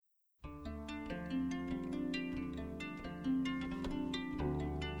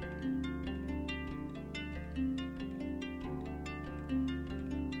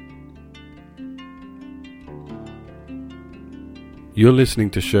You're listening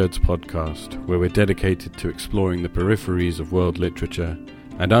to Sherd's podcast, where we're dedicated to exploring the peripheries of world literature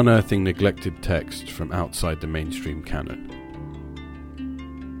and unearthing neglected texts from outside the mainstream canon.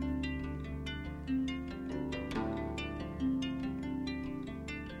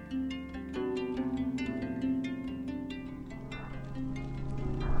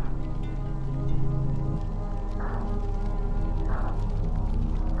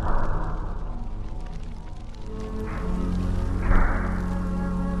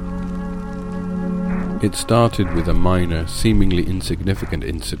 It started with a minor, seemingly insignificant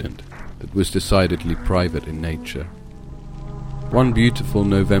incident that was decidedly private in nature. One beautiful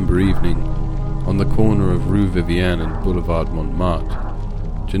November evening, on the corner of Rue Vivienne and Boulevard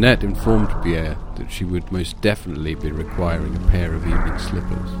Montmartre, Jeanette informed Pierre that she would most definitely be requiring a pair of evening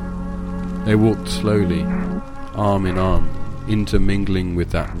slippers. They walked slowly, arm in arm, intermingling with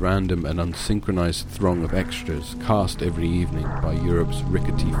that random and unsynchronized throng of extras cast every evening by Europe's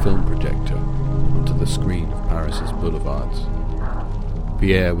rickety film projector onto the screen of Paris's boulevards.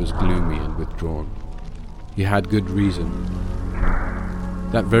 Pierre was gloomy and withdrawn. He had good reason.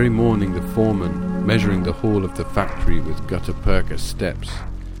 That very morning the foreman, measuring the hall of the factory with gutta-percha steps,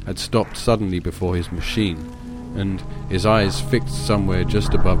 had stopped suddenly before his machine, and his eyes fixed somewhere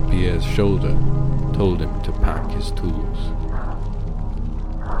just above Pierre's shoulder told him to pack his tools.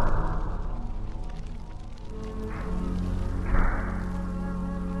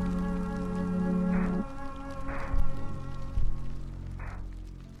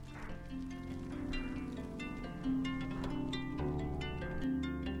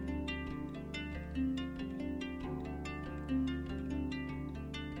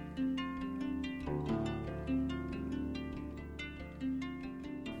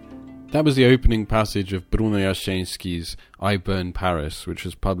 That was the opening passage of Bruno Jastrzęski's I Burn Paris, which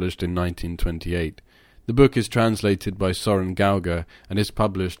was published in 1928. The book is translated by Soren Gauger and is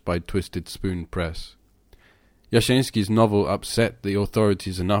published by Twisted Spoon Press. Jastrzęski's novel upset the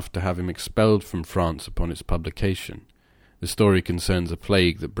authorities enough to have him expelled from France upon its publication. The story concerns a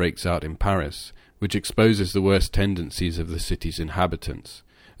plague that breaks out in Paris, which exposes the worst tendencies of the city's inhabitants.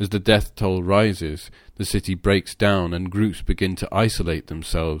 As the death toll rises, the city breaks down and groups begin to isolate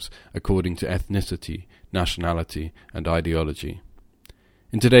themselves according to ethnicity, nationality, and ideology.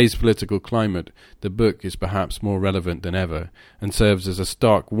 In today's political climate, the book is perhaps more relevant than ever and serves as a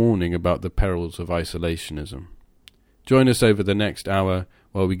stark warning about the perils of isolationism. Join us over the next hour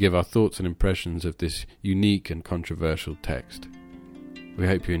while we give our thoughts and impressions of this unique and controversial text. We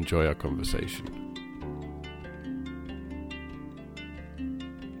hope you enjoy our conversation.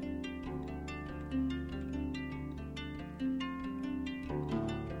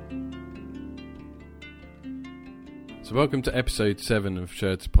 So welcome to episode 7 of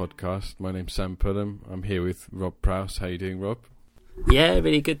Sherd's podcast. My name's Sam Pullum. I'm here with Rob Prowse. How you doing, Rob? Yeah,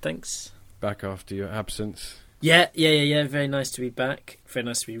 really good, thanks. Back after your absence. Yeah. Very nice to be back. Very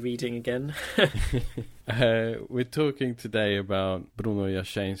nice to be reading again. We're talking today about Bruno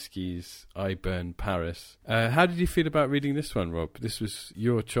Jastrzęski's I Burn Paris. How did you feel about reading this one, Rob? This was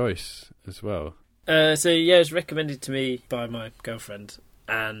your choice as well. It was recommended to me by my girlfriend.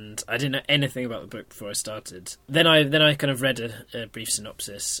 And I didn't know anything about the book before I started. Then I kind of read a brief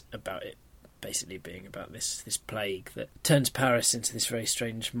synopsis about it, basically being about this plague that turns Paris into this very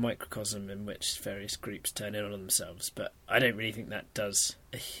strange microcosm in which various groups turn in on themselves. But I don't really think that does...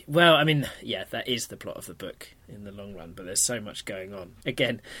 Well, I mean, yeah, that is the plot of the book in the long run, but there's so much going on.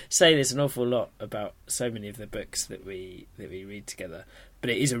 Again, there's an awful lot about so many of the books that we read together, but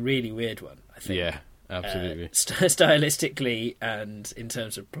it is a really weird one, I think. Yeah. Absolutely. Stylistically and in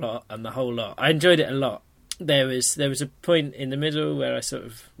terms of plot and the whole lot. I enjoyed it a lot. There was a point in the middle where I sort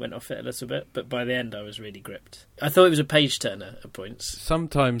of went off it a little bit, but by the end I was really gripped. I thought it was a page turner at points.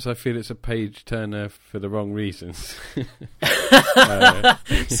 Sometimes I feel it's a page turner for the wrong reasons.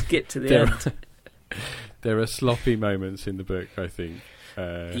 Skip to the end. There are sloppy moments in the book, I think.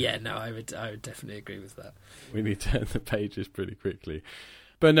 I would definitely agree with that. We need to turn the pages pretty quickly.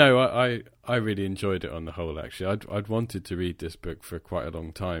 But no, I really enjoyed it on the whole, actually. I'd wanted to read this book for quite a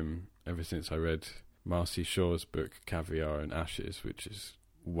long time, ever since I read Marcy Shaw's book, Caviar and Ashes, which is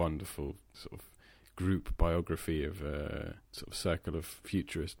a wonderful sort of group biography of a sort of circle of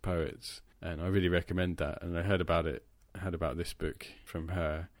futurist poets. And I really recommend that. And I heard about this book from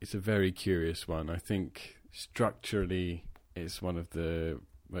her. It's a very curious one. I think structurally it's one of the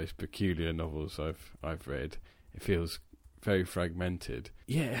most peculiar novels I've read. It feels very fragmented.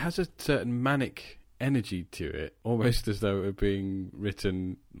 Yeah, it has a certain manic energy to it, almost as though it were being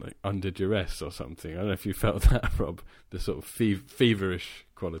written like under duress or something. I don't know if you felt that, Rob, the sort of feverish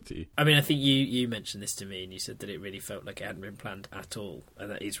quality. I mean, I think you mentioned this to me, and you said that it really felt like it hadn't been planned at all,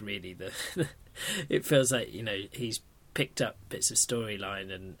 and that is really the. It feels like, you know, he's picked up bits of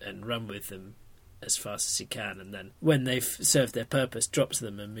storyline and run with them as fast as he can, and then when they've served their purpose, drops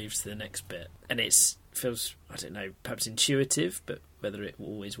them and moves to the next bit. And it feels, I don't know, perhaps intuitive, but whether it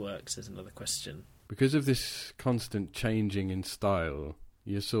always works is another question. Because of this constant changing in style,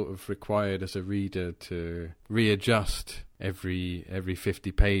 you're sort of required as a reader to readjust every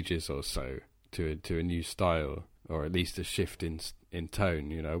 50 pages or so to a new style, or at least a shift in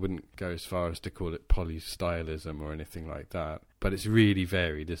tone. You know, I wouldn't go as far as to call it polystylism or anything like that, but it's really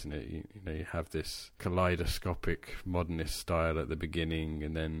varied, isn't it? You know, you have this kaleidoscopic modernist style at the beginning,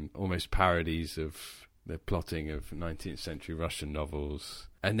 and then almost parodies of the plotting of 19th century Russian novels,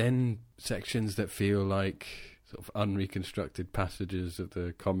 and then sections that feel like sort of unreconstructed passages of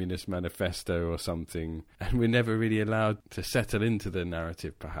the Communist Manifesto or something, and we're never really allowed to settle into the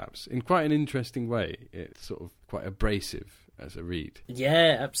narrative, perhaps, in quite an interesting way. It's sort of quite abrasive as a read.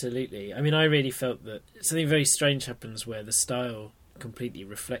 Yeah, absolutely. I mean, I really felt that something very strange happens where the style completely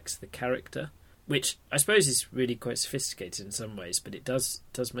reflects the character, which I suppose is really quite sophisticated in some ways, but it does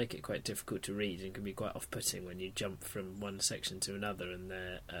make it quite difficult to read and can be quite off-putting when you jump from one section to another and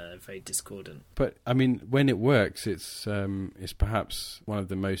they're very discordant. But I mean, when it works, it's perhaps one of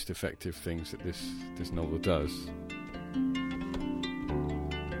the most effective things that this novel does.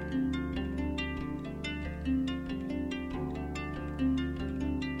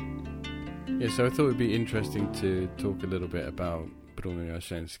 Yeah, so I thought it would be interesting to talk a little bit about Bruno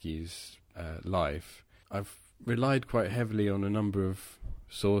Jastrzębski's life. I've relied quite heavily on a number of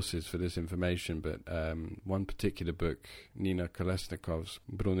sources for this information, but one particular book, Nina Kolesnikov's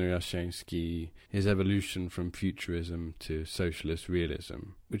Bruno Jastrzębski, His Evolution from Futurism to Socialist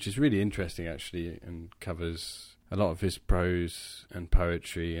Realism, which is really interesting actually, and covers a lot of his prose and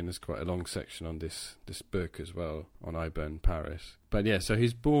poetry, and there's quite a long section on this book as well, on I Burn Paris. But yeah, so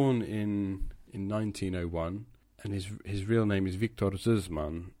he's born in 1901, and his real name is Viktor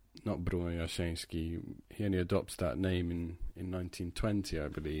Zuzman, not Bruno Jastrzębski. He only adopts that name in 1920, I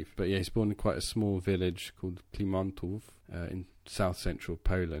believe. But yeah, he's born in quite a small village called Klimantów in south-central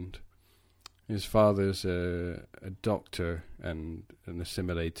Poland. His father's a doctor and an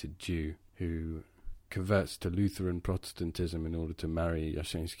assimilated Jew who converts to Lutheran Protestantism in order to marry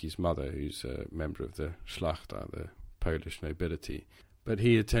Jastrzębski's mother, who's a member of the Szlachta, the Polish nobility. But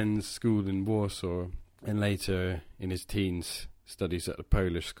he attends school in Warsaw, and later in his teens studies at a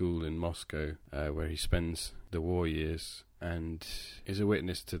Polish school in Moscow, where he spends the war years and is a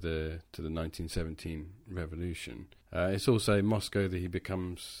witness to the 1917 revolution. It's also in Moscow that he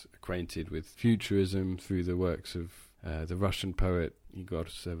becomes acquainted with futurism through the works of the Russian poet Igor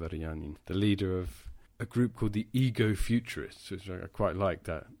Severyanin, the leader of a group called the Ego Futurists, which I quite like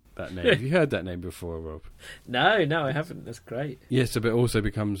that name. Have you heard that name before, Rob? No, I haven't. That's great. Yes, but also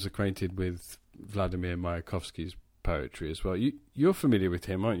becomes acquainted with Vladimir Mayakovsky's poetry as well. You're familiar with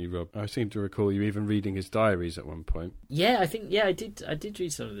him, aren't you, Rob? I seem to recall you even reading his diaries at one point. Yeah, I think I did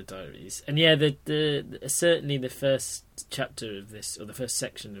read some of the diaries, and yeah, the certainly the first chapter of this, or the first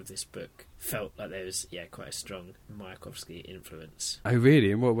section of this book, felt like there was quite a strong Mayakovsky influence. Oh, really?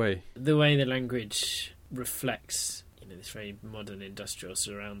 In what way? The way the language reflects, this very modern industrial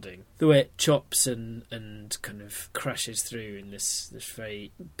surrounding, the way it chops and kind of crashes through in this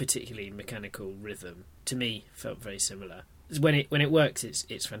very particularly mechanical rhythm, to me felt very similar. When it works,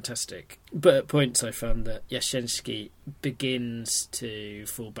 it's fantastic. But at points I found that Jastrzębski begins to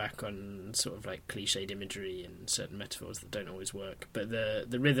fall back on sort of like cliched imagery and certain metaphors that don't always work. But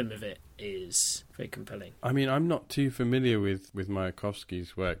the rhythm of it is very compelling. I mean, I'm not too familiar with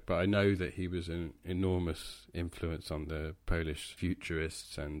Mayakovsky's work, but I know that he was an enormous influence on the Polish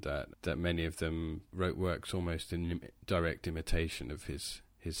futurists, and that many of them wrote works almost in direct imitation of his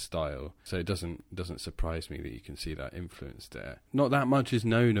style. So it doesn't surprise me that you can see that influence there. Not that much is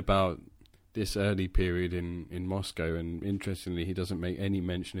known about this early period in Moscow, and interestingly, he doesn't make any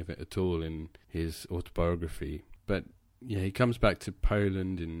mention of it at all in his autobiography. But yeah, he comes back to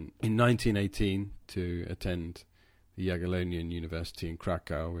Poland in 1918 to attend the Jagiellonian University in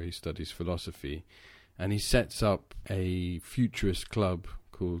Krakow, where he studies philosophy, and he sets up a futurist club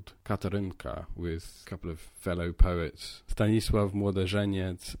called Katarynka with a couple of fellow poets, Stanisław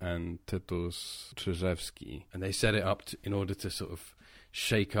Młodożeniec and Tytus Czyżewski. And they set it up in order to sort of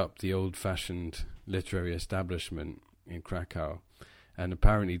shake up the old-fashioned literary establishment in Krakow. And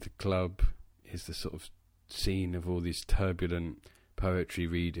apparently the club is the sort of scene of all these turbulent poetry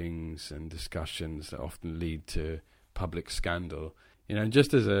readings and discussions that often lead to public scandal. And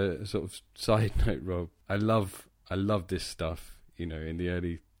just as a sort of side note, Rob, I love this stuff. In the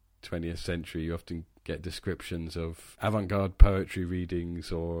early 20th century, you often get descriptions of avant-garde poetry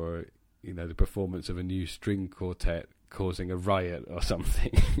readings or, the performance of a new string quartet causing a riot or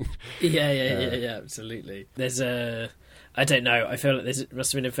something. Yeah, absolutely. There's I don't know, I feel like there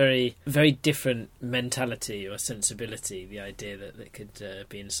must have been a very, very different mentality or sensibility, the idea that could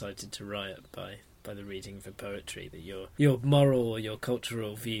be incited to riot by the reading of a poetry, that your moral or your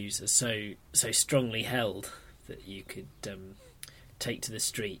cultural views are so strongly held that you could take to the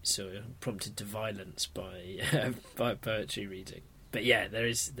streets or prompted to violence by poetry reading. But yeah, there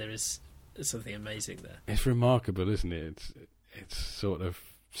is something amazing there. It's remarkable, isn't it? It's sort of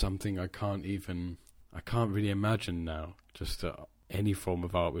something I can't really imagine now. Just that any form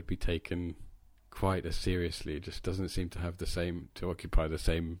of art would be taken quite as seriously. It just doesn't seem to occupy the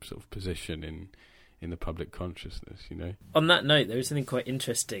same sort of position in the public consciousness, On that note, there was something quite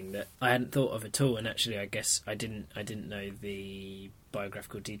interesting that I hadn't thought of at all, and actually I guess I didn't know the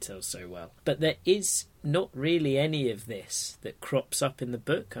biographical details so well. But there is not really any of this that crops up in the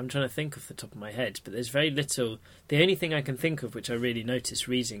book. I'm trying to think off the top of my head, but there's very little. The only thing I can think of which I really noticed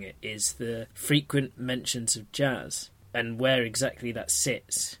reading it is the frequent mentions of jazz and where exactly that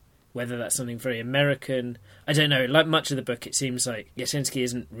sits. Whether that's something very American, I don't know. Like much of the book, it seems like Jasinski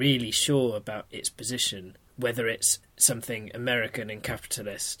isn't really sure about its position, whether it's something American and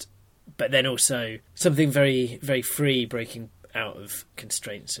capitalist, but then also something very, very free, breaking out of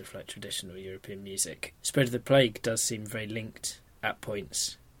constraints of like traditional European music. Spread of the Plague does seem very linked at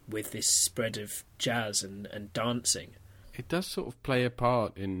points with this spread of jazz and dancing. It does sort of play a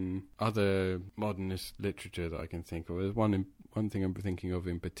part in other modernist literature that I can think of. There's one thing I'm thinking of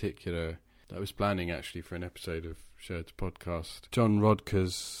in particular that I was planning actually for an episode of Sherd's podcast. John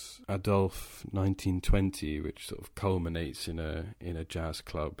Rodker's Adolphe 1920, which sort of culminates in a jazz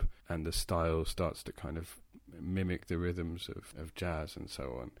club, and the style starts to kind of mimic the rhythms of jazz and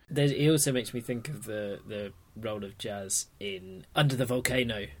so on. It also makes me think of the role of jazz in Under the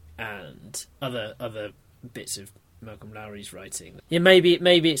Volcano and other bits of Malcolm Lowry's writing. Yeah, maybe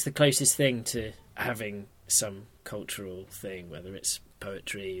it's the closest thing to having some cultural thing, whether it's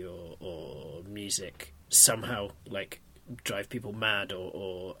poetry or music, somehow like drive people mad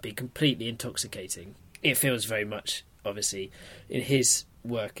or be completely intoxicating. It feels very much, obviously, in his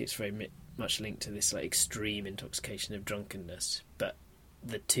work, it's very much linked to this like extreme intoxication of drunkenness, but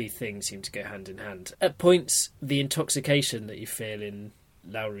the two things seem to go hand in hand. At points, the intoxication that you feel in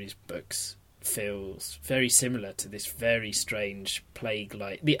Lowry's books feels very similar to this very strange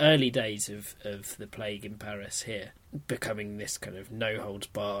plague-like, the early days of the plague in Paris here, becoming this kind of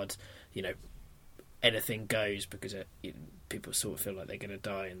no-holds-barred, anything goes, because people sort of feel like they're going to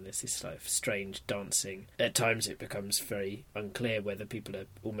die, and there's this like strange dancing. At times it becomes very unclear whether people are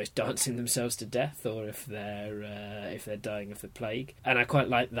almost dancing themselves to death or if they're dying of the plague. And I quite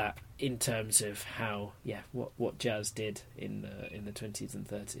like that in terms of how what jazz did in the 20s and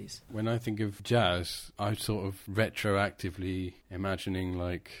 30s. When I think of jazz, I'm sort of retroactively imagining,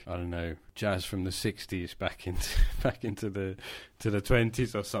 like, I don't know, jazz from the 60s back into the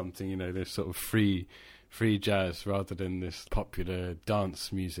 20s or something, this sort of free jazz rather than this popular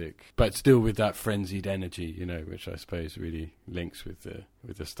dance music, but still with that frenzied energy, which I suppose really links with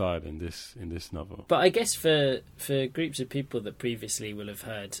the style in this novel. But I guess for groups of people that previously will have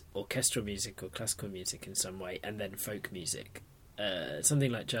heard orchestral music or classical music in some way, and then folk music,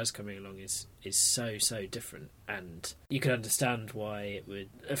 something like jazz coming along is so different, and you can understand why it would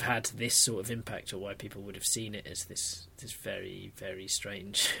have had this sort of impact, or why people would have seen it as this very, very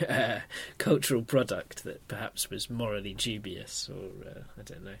strange cultural product that perhaps was morally dubious, or I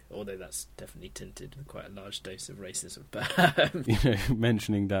don't know, although that's definitely tinted with quite a large dose of racism. But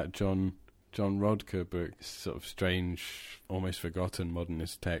mentioning that John Rodker book, sort of strange, almost forgotten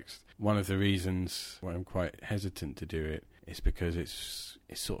modernist text, one of the reasons why I'm quite hesitant to do it is because it's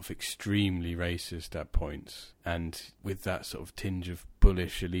sort of extremely racist at points, and with that sort of tinge of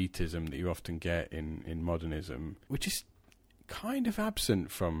bullish elitism that you often get in modernism, which is kind of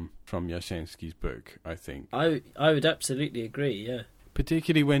absent from Jasinski's book, I think. I would absolutely agree, yeah.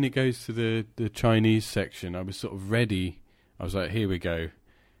 Particularly when it goes to the Chinese section, I was sort of ready. I was like, here we go.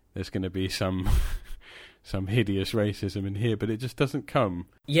 There's going to be some hideous racism in here, but it just doesn't come.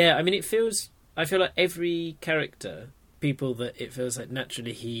 Yeah, I mean, I feel like every character, people that it feels like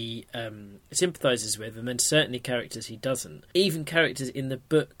naturally he sympathises with, and then certainly characters he doesn't. Even characters in the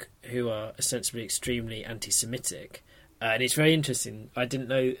book who are ostensibly extremely anti-Semitic. And it's very interesting. I didn't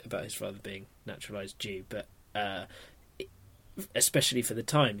know about his father being naturalised Jew, but especially for the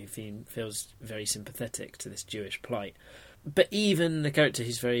time, he feels very sympathetic to this Jewish plight. But even the character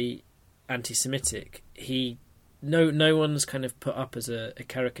who's very anti-Semitic, no one's kind of put up as a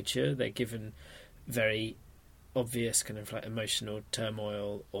caricature. They're given very obvious kind of like emotional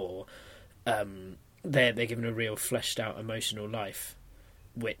turmoil, or they're given a real fleshed out emotional life,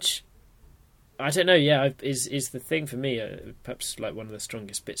 which I don't know. Yeah, is the thing for me. Perhaps like one of the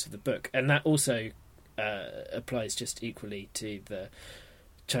strongest bits of the book, and that also applies just equally to the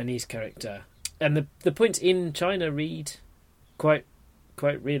Chinese character. And the points in China read quite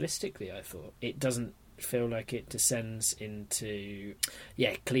realistically. I thought it doesn't feel like it descends into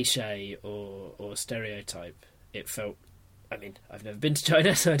cliche or stereotype. It felt, I mean, I've never been to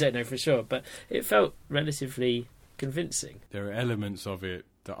China, so I don't know for sure, but it felt relatively convincing. There are elements of it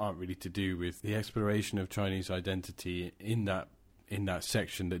that aren't really to do with the exploration of Chinese identity in that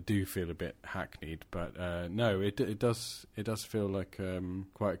section that do feel a bit hackneyed, but no, it does feel like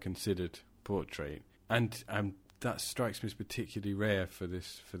quite a considered portrait, and that strikes me as particularly rare for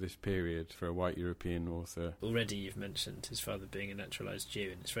this period for a white European author. Already, you've mentioned his father being a naturalised Jew,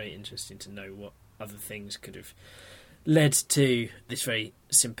 and it's very interesting to know what other things could have led to this very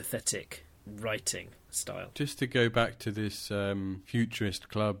sympathetic writing style. Just to go back to this futurist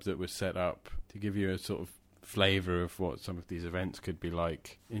club that was set up to give you a sort of flavour of what some of these events could be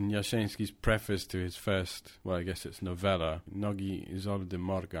like. In Jaseński's preface to his first, well, I guess it's novella, Nogi Isolde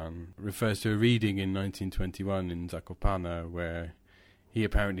Morgan, refers to a reading in 1921 in Zakopane where he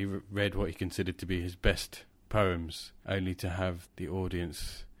apparently read what he considered to be his best poems, only to have the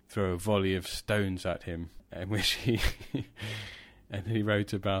audience throw a volley of stones at him, in which he and he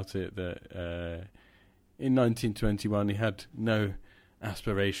wrote about it that in 1921 he had no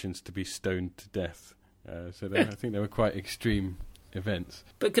aspirations to be stoned to death. So I think they were quite extreme events.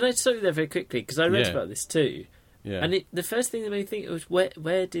 But can I stop you there very quickly, because I read about this too, and the first thing that made me think was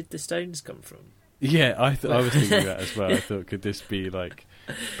where did the stones come from? Yeah, I was thinking that as well. I thought, could this be like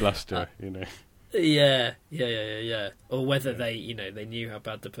bluster, Yeah. Or whether they knew how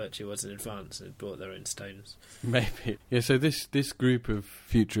bad the poetry was in advance and brought their own stones. Maybe. Yeah, so this group of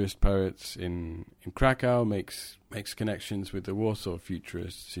futurist poets in Krakow makes connections with the Warsaw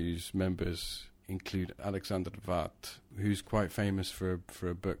Futurists, whose members include Alexander Wat, who's quite famous for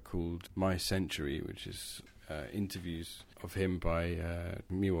a book called My Century, which is interviews of him by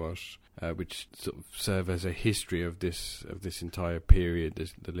Miłosz, which sort of serve as a history of this entire period,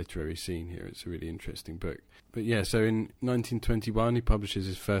 the literary scene here. It's a really interesting book. But yeah, so in 1921 he publishes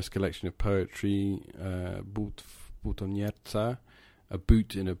his first collection of poetry, But w butonierce, a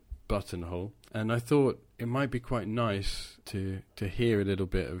boot in a buttonhole. And I thought it might be quite nice to hear a little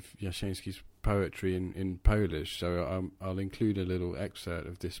bit of Jaseński's poetry in Polish. So I'll include a little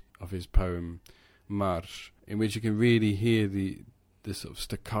excerpt of his poem Marsz, in which you can really hear the sort of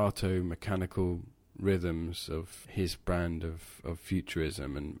staccato mechanical rhythms of his brand of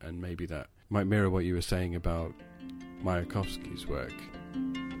futurism, and maybe that might mirror what you were saying about Mayakovsky's work.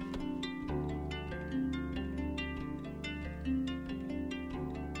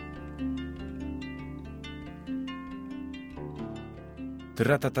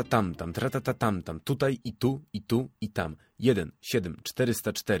 Tratatatamtam, tutaj i tu, i tu, i tam. 1, 7,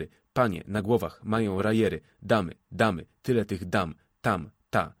 404. Panie, na głowach mają rajery. Damy, tyle tych dam. Tam,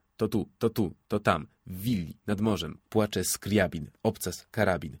 ta, to tu, to tam. W willi, nad morzem, płacze skriabin. Obcas,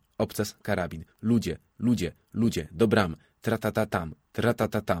 karabin. Ludzie, do bram. Tratatatam.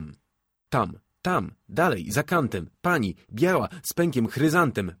 Tam, dalej, za kantem, pani, biała, z pękiem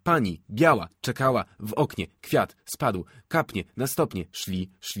chryzantem, pani, biała, czekała, w oknie, kwiat, spadł, kapnie, na stopnie,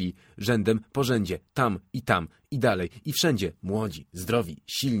 szli, rzędem po rzędzie, tam, i dalej, i wszędzie, młodzi, zdrowi,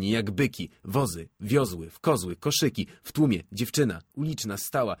 silni jak byki, wozy, wiozły, w kozły, koszyki, w tłumie, dziewczyna, uliczna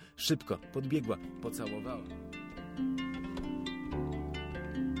stała, szybko, podbiegła, pocałowała.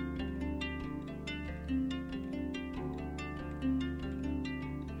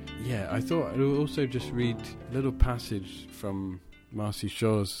 Yeah, I thought I would also just read a little passage from Marcy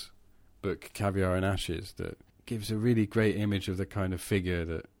Shaw's book Caviar and Ashes that gives a really great image of the kind of figure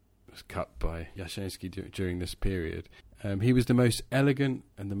that was cut by Jaseński during this period. He was the most elegant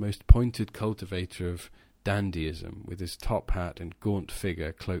and the most pointed cultivator of dandyism, with his top hat and gaunt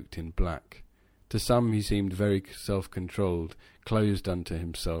figure cloaked in black. To some he seemed very self-controlled, closed unto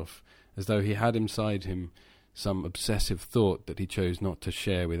himself, as though he had inside him some obsessive thought that he chose not to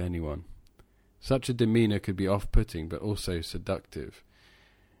share with anyone. Such a demeanour could be off-putting, but also seductive.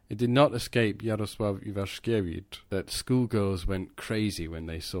 It did not escape Jarosław Iwaszkiewicz that schoolgirls went crazy when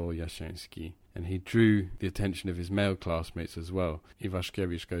they saw Jaseński, and he drew the attention of his male classmates as well.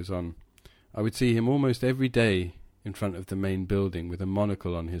 Iwaszkiewicz goes on, I would see him almost every day in front of the main building with a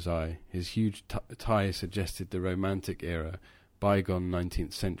monocle on his eye. His huge tie suggested the Romantic era, bygone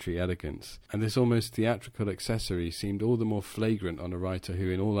 19th century elegance, and this almost theatrical accessory seemed all the more flagrant on a writer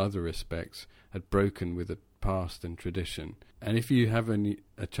who in all other respects had broken with the past and tradition. And if you have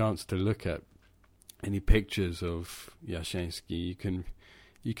a chance to look at any pictures of Jaschinski,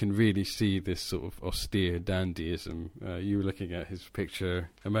 you can really see this sort of austere dandyism. You were looking at his picture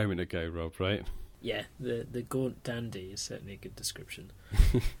a moment ago, Rob, right? Yeah, the gaunt dandy is certainly a good description.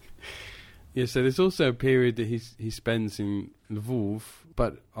 Yeah, so there's also a period that he spends in Lvov,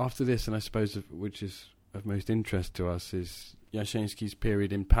 but after this, and I suppose which is of most interest to us, is Jaschinski's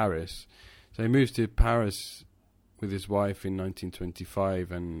period in Paris. So he moves to Paris with his wife in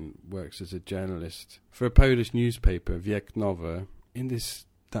 1925 and works as a journalist for a Polish newspaper, Wiek Nowy. In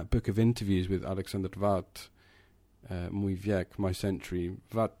that book of interviews with Alexander Wat, Mój Wiek, My Century,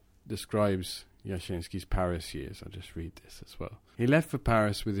 Wat describes Jaschinski's Paris years. I'll just read this as well. He left for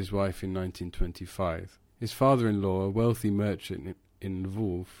Paris with his wife in 1925. His father-in-law, a wealthy merchant in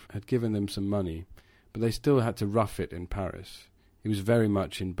Lvov, had given them some money, but they still had to rough it in Paris. He was very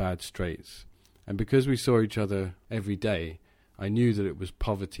much in bad straits, and because we saw each other every day, I knew that it was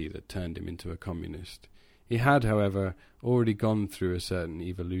poverty that turned him into a communist. He had, however, already gone through a certain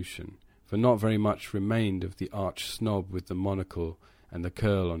evolution, for not very much remained of the arch snob with the monocle and the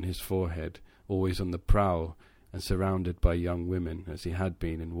curl on his forehead, always on the prowl and surrounded by young women, as he had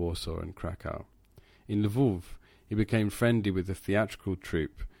been in Warsaw and Krakow. In Lvov, he became friendly with the theatrical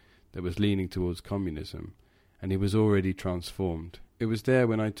troupe that was leaning towards communism, and he was already transformed. It was there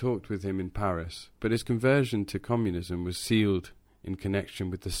when I talked with him in Paris, but his conversion to communism was sealed in connection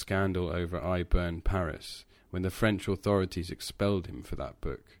with the scandal over I Burn Paris, when the French authorities expelled him for that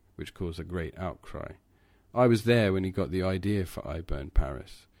book, which caused a great outcry. I was there when he got the idea for I Burn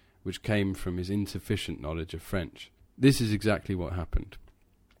Paris, which came from his insufficient knowledge of French. This is exactly what happened.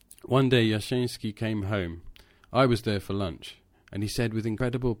 One day Jaschinski came home. I was there for lunch, and he said with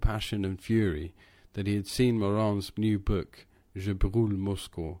incredible passion and fury that he had seen Moran's new book, Je brûle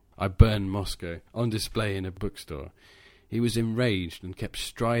Moscou, I Burn Moscow, on display in a bookstore. He was enraged and kept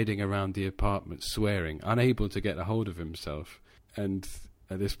striding around the apartment, swearing, unable to get a hold of himself. And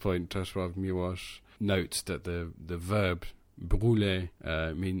at this point, Czesław Miłosz notes that the verb brûler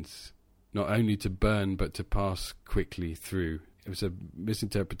means not only to burn, but to pass quickly through. It was a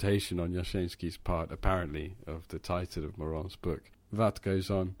misinterpretation on Jaschinski's part, apparently, of the title of Moran's book. Wat goes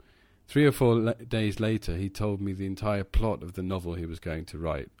on. 3 or 4 days later, he told me the entire plot of the novel he was going to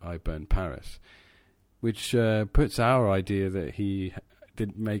write, I Burn Paris, which puts our idea that he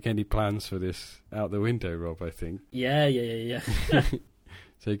didn't make any plans for this out the window, Rob, I think. Yeah.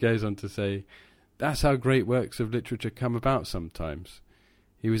 So he goes on to say, that's how great works of literature come about sometimes.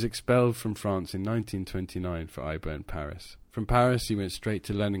 He was expelled from France in 1929 for I Burn Paris. From Paris he went straight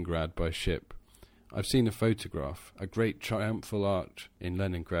to Leningrad by ship. I've seen a photograph, a great triumphal arch in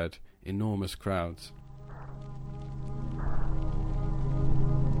Leningrad, enormous crowds.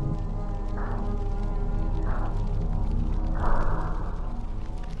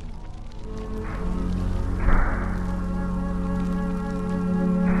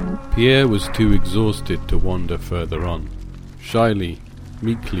 Pierre was too exhausted to wander further on. Shyly,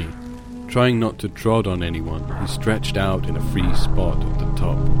 meekly, trying not to trod on anyone, he stretched out in a free spot at the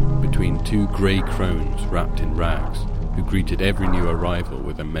top, between 2 grey crones wrapped in rags, who greeted every new arrival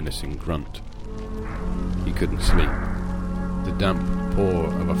with a menacing grunt. He couldn't sleep. The damp pour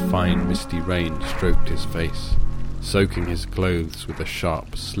of a fine misty rain stroked his face, soaking his clothes with a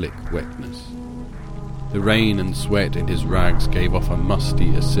sharp, slick wetness. The rain and sweat in his rags gave off a musty,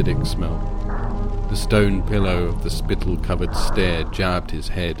 acidic smell. The stone pillow of the spittle-covered stair jabbed his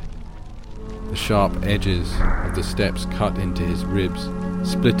head. The sharp edges of the steps cut into his ribs,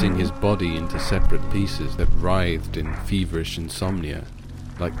 splitting his body into separate pieces that writhed in feverish insomnia,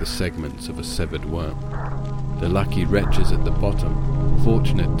 like the segments of a severed worm. The lucky wretches at the bottom,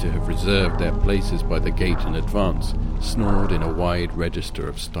 fortunate to have reserved their places by the gate in advance, snored in a wide register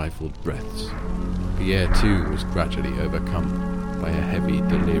of stifled breaths. Pierre, too, was gradually overcome by a heavy,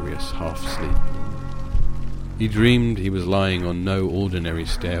 delirious half-sleep. He dreamed he was lying on no ordinary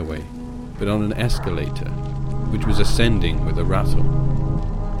stairway, but on an escalator, which was ascending with a rattle.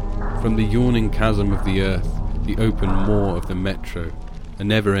 From the yawning chasm of the earth, the open maw of the metro, a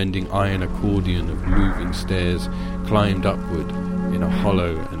never-ending iron accordion of moving stairs climbed upward in a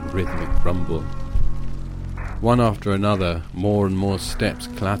hollow and rhythmic rumble. One after another, more and more steps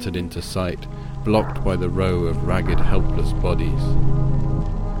clattered into sight, blocked by the row of ragged, helpless bodies.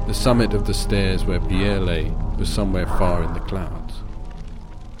 The summit of the stairs where Pierre lay was somewhere far in the clouds.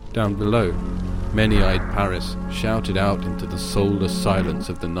 Down below, many-eyed Paris shouted out into the soulless silence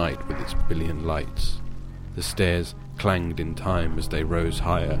of the night with its billion lights. The stairs clanged in time as they rose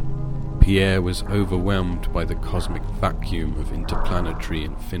higher. Pierre was overwhelmed by the cosmic vacuum of interplanetary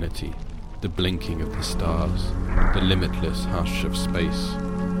infinity, the blinking of the stars, the limitless hush of space.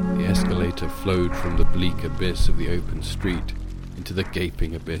 The escalator flowed from the bleak abyss of the open street into the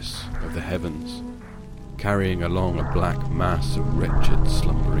gaping abyss of the heavens, carrying along a black mass of wretched,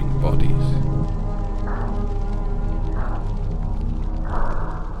 slumbering bodies.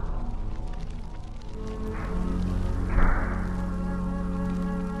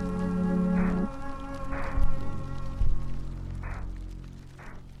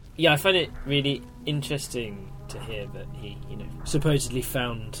 Yeah, I find it really interesting to hear that he, supposedly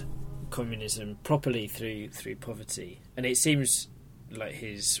found communism properly through poverty. And it seems like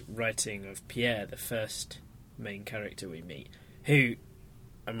his writing of Pierre, the first main character we meet, who,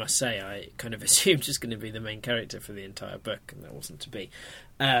 I must say, I kind of assumed was going to be the main character for the entire book, and that wasn't to be.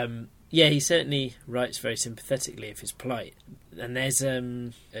 He certainly writes very sympathetically of his plight. And there's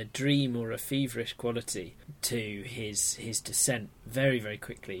a dream or a feverish quality to his descent very, very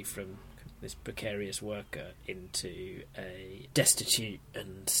quickly from this precarious worker into a destitute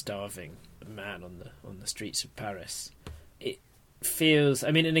and starving man on the streets of Paris. It feels,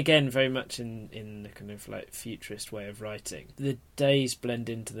 and again, very much in the kind of like futurist way of writing. The days blend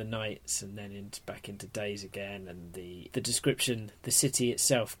into the nights and then back into days again, and the description, the city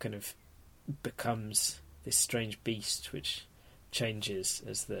itself kind of becomes this strange beast which changes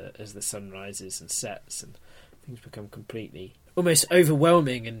as the sun rises and sets, and things become completely almost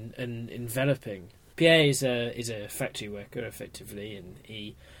overwhelming and enveloping. Pierre is a factory worker effectively, and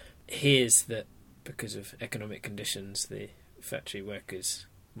he hears that because of economic conditions the factory workers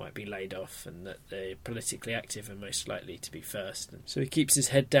might be laid off and that the politically active are most likely to be first, and so he keeps his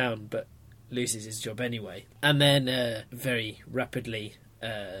head down but loses his job anyway, and then very rapidly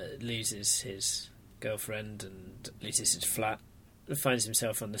loses his girlfriend and loses his flat, and finds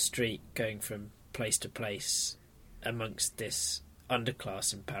himself on the street going from place to place amongst this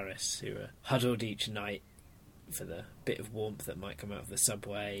underclass in Paris who are huddled each night for the bit of warmth that might come out of the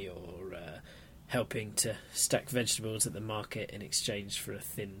subway, or helping to stack vegetables at the market in exchange for a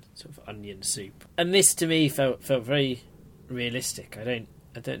thin sort of onion soup. And this to me felt very realistic. I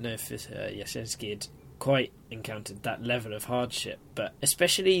don't know if Jasenski had quite encountered that level of hardship, but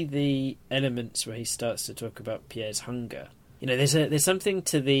especially the elements where he starts to talk about Pierre's hunger. There's something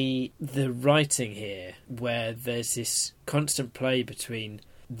to the writing here where there's this constant play between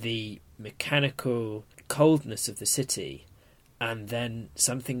the mechanical coldness of the city and then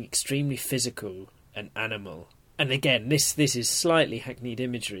something extremely physical and animal. And again, this is slightly hackneyed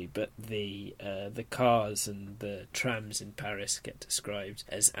imagery, but the cars and the trams in Paris get described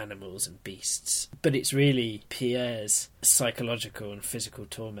as animals and beasts. But it's really Pierre's psychological and physical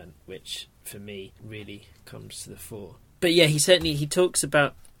torment which, for me, really comes to the fore. But yeah, he talks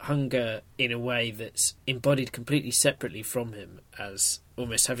about hunger in a way that's embodied completely separately from him, as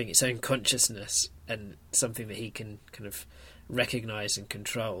almost having its own consciousness and something that he can kind of recognise and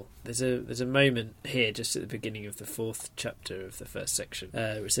control. There's a moment here just at the beginning of the 4th chapter of the first section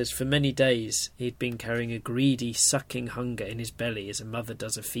where it says, "For many days he'd been carrying a greedy, sucking hunger in his belly as a mother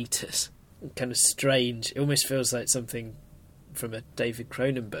does a fetus." Kind of strange. It almost feels like something from a David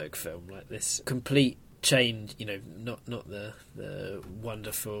Cronenberg film, like this complete change, not the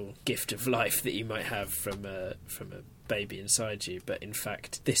wonderful gift of life that you might have from a baby inside you, but in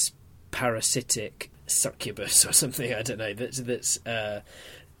fact this parasitic succubus or something, I don't know, that's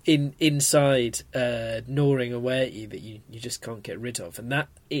inside gnawing away at you that you just can't get rid of. And that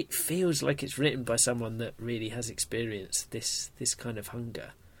it feels like it's written by someone that really has experienced this kind of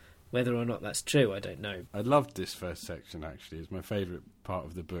hunger. Whether or not that's true, I don't know. I loved this first section, actually. It's my favourite part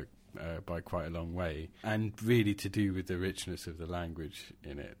of the book by quite a long way, and really to do with the richness of the language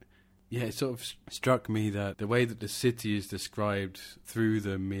in it. Yeah, it sort of struck me that the way that the city is described through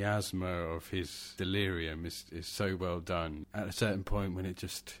the miasma of his delirium is so well done. At a certain point when it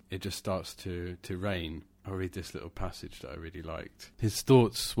just starts to rain, I'll read this little passage that I really liked. His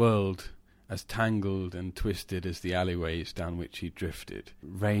thoughts swirled as tangled and twisted as the alleyways down which he drifted.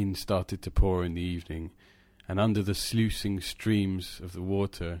 Rain started to pour in the evening, and under the sluicing streams of the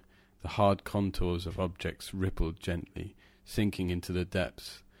water, the hard contours of objects rippled gently, sinking into the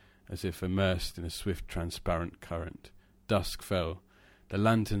depths, as if immersed in a swift transparent current. Dusk fell. The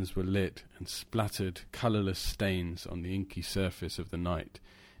lanterns were lit and splattered colourless stains on the inky surface of the night,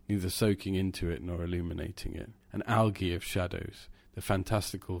 neither soaking into it nor illuminating it. An algae of shadows, the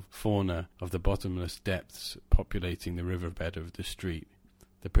fantastical fauna of the bottomless depths populating the riverbed of the street.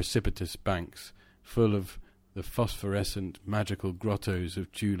 the precipitous banks, full of the phosphorescent magical grottos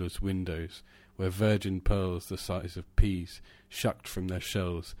of jewellers' windows, where virgin pearls the size of peas, shucked from their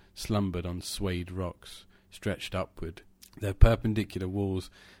shells, slumbered on swayed rocks, stretched upward, their perpendicular walls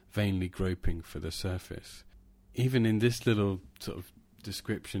vainly groping for the surface. Even in this little sort of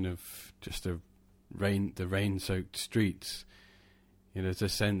description of just the rain-soaked streets, there's a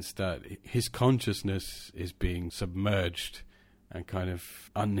sense that his consciousness is being submerged and kind of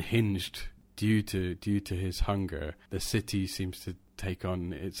unhinged due to his hunger. The city seems to take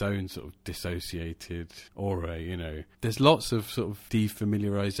on its own sort of dissociated aura. There's lots of sort of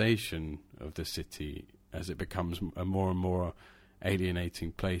defamiliarization of the city as it becomes a more and more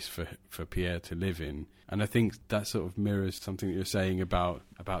alienating place for Pierre to live in. And I think that sort of mirrors something that you're saying about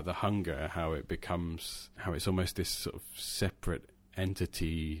the hunger, how it's almost this sort of separate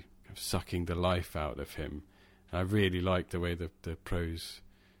entity sucking the life out of him. And I really like the way the prose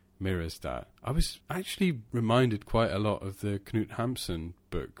mirrors that. I was actually reminded quite a lot of the Knut Hamsun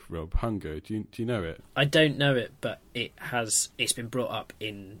book, Rob, Hunger. Do you know it? I don't know it, but it's been brought up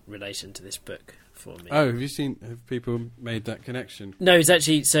in relation to this book for me. Oh, have people made that connection? No, it's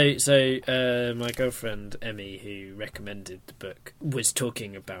actually so my girlfriend Emmy, who recommended the book, was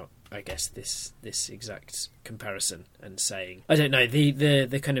talking about, I guess, this exact comparison and saying, I don't know,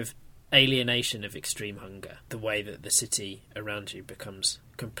 the kind of alienation of extreme hunger, the way that the city around you becomes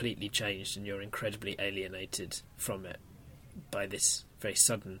completely changed and you're incredibly alienated from it by this very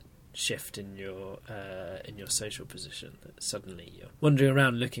sudden shift in your social position, that suddenly you're wandering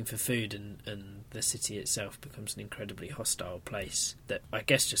around looking for food and the city itself becomes an incredibly hostile place that I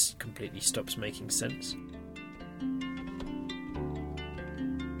guess just completely stops making sense.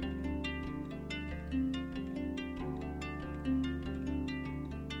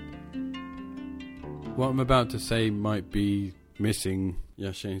 What I'm about to say might be missing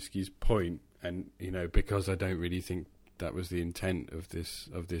Jastrzębski's point, and because I don't really think that was the intent of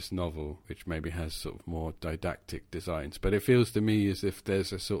this novel, which maybe has sort of more didactic designs. But it feels to me as if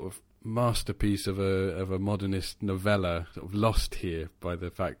there's a sort of masterpiece of a modernist novella sort of lost here by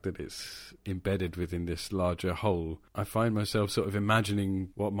the fact that it's embedded within this larger whole. I find myself sort of imagining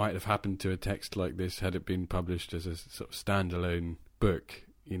what might have happened to a text like this had it been published as a sort of standalone book,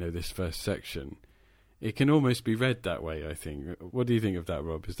 this first section. It can almost be read that way, I think. What do you think of that,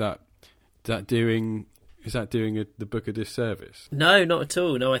 Rob? Is that doing the book a disservice? No, not at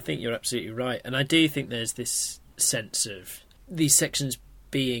all. No, I think you're absolutely right. And I do think there's this sense of these sections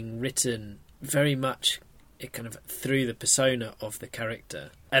being written very much kind of through the persona of the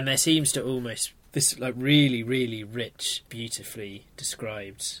character. And there seems to almost this like really, really rich, beautifully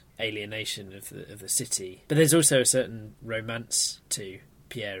described alienation of the city. But there's also a certain romance to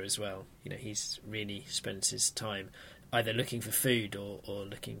Pierre as well. He's really spends his time either looking for food or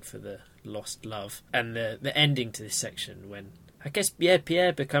looking for the lost love. And the ending to this section, when I guess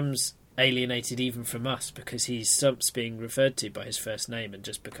Pierre becomes alienated even from us because he stops being referred to by his first name and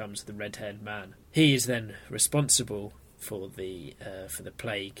just becomes the red-haired man. He is then responsible for the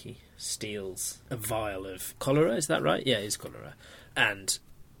plague. He steals a vial of cholera, is that right? Yeah, it is cholera, and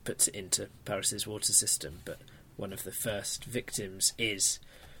puts it into Paris's water system. But one of the first victims is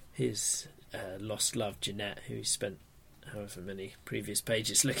his lost love, Jeanette, who he spent however many previous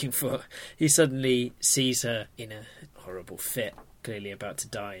pages looking for. He suddenly sees her in a horrible fit, clearly about to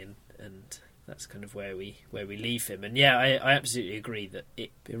die, and that's kind of where we leave him. And yeah, I absolutely agree that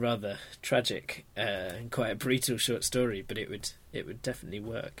it'd be rather tragic and quite a brutal short story, but it would definitely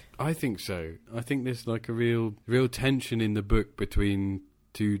work. I think so. I think there's like a real tension in the book between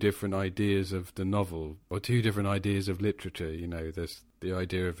two different ideas of the novel, or two different ideas of literature. There's the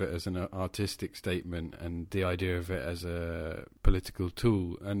idea of it as an artistic statement and the idea of it as a political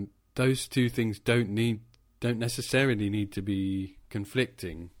tool, and those two things don't necessarily need to be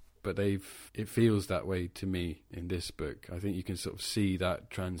conflicting, but it feels that way to me in this book. I think you can sort of see that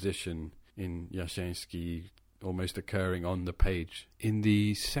transition in Jastrzębski almost occurring on the page. In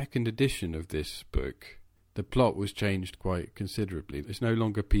the second edition of this book, the plot was changed quite considerably. It's no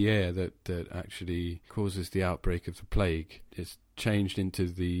longer Pierre that actually causes the outbreak of the plague. It's changed into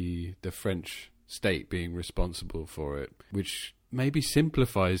the French state being responsible for it, which maybe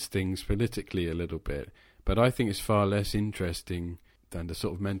simplifies things politically a little bit, but I think it's far less interesting than the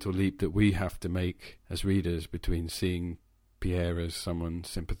sort of mental leap that we have to make as readers between seeing Pierre as someone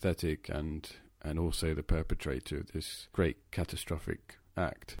sympathetic and also the perpetrator of this great catastrophic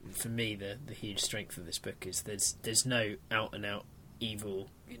act. For me, the huge strength of this book is there's no out and out evil.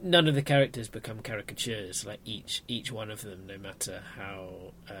 None of the characters become caricatures. Like each one of them, no matter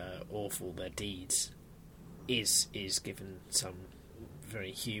how awful their deeds, is given some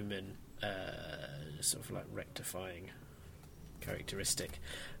very human, sort of like rectifying characteristic.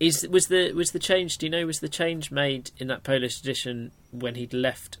 Was the change? Do you know, was the change made in that Polish edition when he'd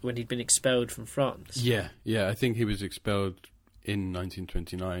been expelled from France? Yeah. I think he was expelled in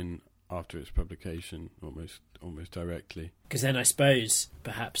 1929 after its publication, almost directly. Because then I suppose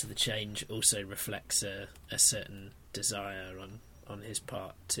perhaps the change also reflects a certain desire on his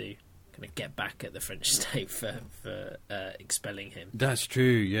part to kind of get back at the French state for expelling him. That's true,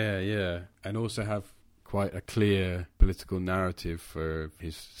 yeah. And also have quite a clear political narrative for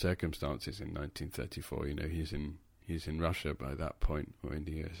his circumstances in 1934. You know, he's in Russia by that point, or in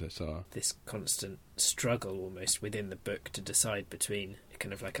the USSR. This constant struggle almost within the book to decide between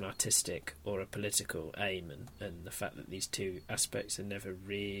kind of like an artistic or a political aim, and the fact that these two aspects are never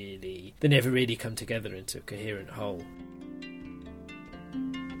really come together into a coherent whole.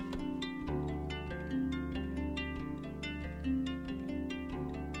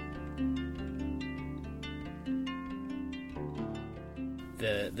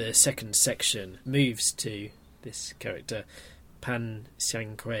 The second section moves to this character, Pan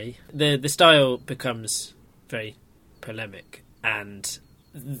Xianghui. The style becomes very polemic, and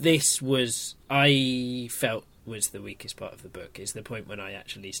this I felt was the weakest part of the book, is the point when I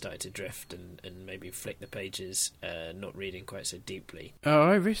actually started to drift and maybe flick the pages, not reading quite so deeply. Oh,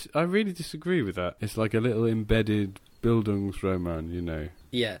 I really disagree with that. It's like a little embedded Bildungsroman, you know.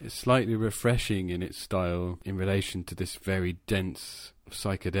 Yeah. It's slightly refreshing in its style in relation to this very dense,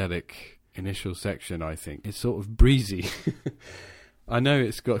 psychedelic initial section, I think. It's sort of breezy. I know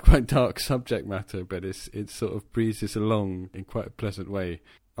it's got quite dark subject matter, but it sort of breezes along in quite a pleasant way,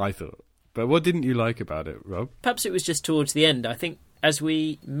 I thought. But what didn't you like about it, Rob? Perhaps it was just towards the end. I think as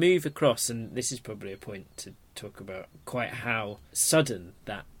we move across, and this is probably a point to talk about quite how sudden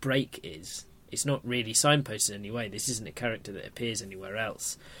that break is. It's not really signposted in any way. This isn't a character that appears anywhere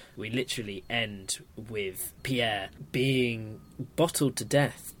else. We literally end with Pierre being bottled to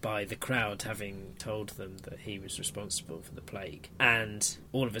death by the crowd having told them that he was responsible for the plague. And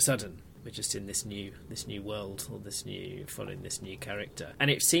all of a sudden, we're just in this new world, or following this new character. And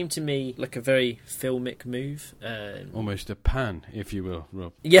it seemed to me like a very filmic move. Almost a pan, if you will,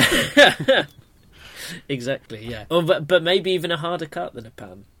 Rob. Yeah, exactly. Yeah, but maybe even a harder cut than a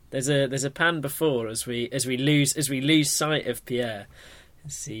pan. There's a pan before as we lose sight of Pierre,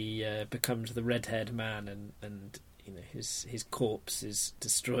 as he becomes the red-haired man, and you know his corpse is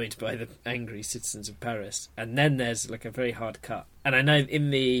destroyed by the angry citizens of Paris, and then there's like a very hard cut. And I know in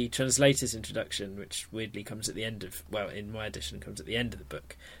the translator's introduction, which weirdly comes at the end of, well, in my edition comes at the end of the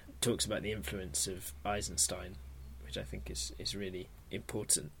book, talks about the influence of Eisenstein, which I think is really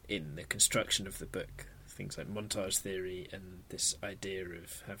important in the construction of the book. Things like montage theory and this idea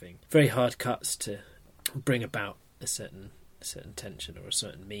of having very hard cuts to bring about a certain tension or a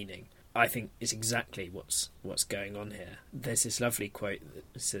certain meaning, I think is exactly what's going on here. There's this lovely quote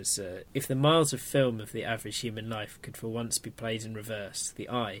that says, if the miles of film of the average human life could for once be played in reverse, the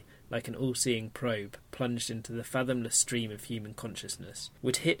eye, like an all-seeing probe plunged into the fathomless stream of human consciousness,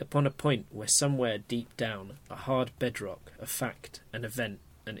 would hit upon a point where somewhere deep down, a hard bedrock, a fact, an event,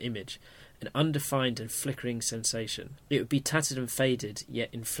 an image, an undefined and flickering sensation, it would be tattered and faded, yet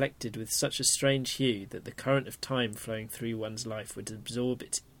inflected with such a strange hue that the current of time flowing through one's life would absorb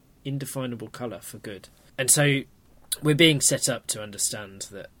its indefinable colour for good. And so we're being set up to understand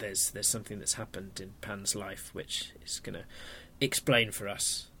that there's something that's happened in Pan's life which is going to explain for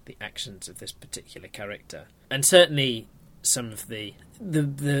us the actions of this particular character. And certainly some of the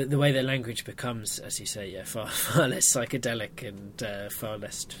way their language becomes, as you say, far less psychedelic and far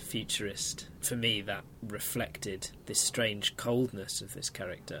less futurist. For me, that reflected this strange coldness of this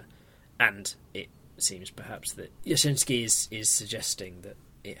character, and it seems perhaps that Yashinsky is suggesting that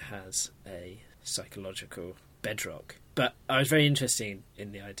it has a psychological bedrock. But I was very interested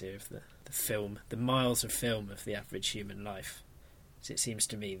in the idea of the film, the miles of film of the average human life. So it seems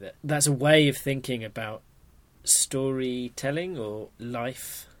to me that that's a way of thinking about storytelling or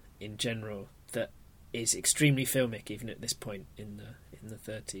life in general that is extremely filmic, even at this point in the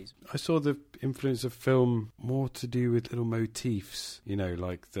 30s. I saw the influence of film more to do with little motifs, you know,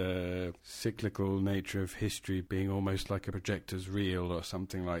 like the cyclical nature of history being almost like a projector's reel or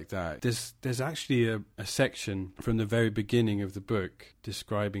something like that. There's actually a section from the very beginning of the book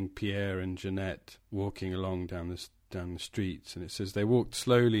describing Pierre and Jeanette walking along down the streets, and it says they walked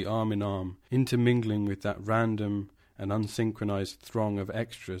slowly arm in arm, intermingling with that random and unsynchronized throng of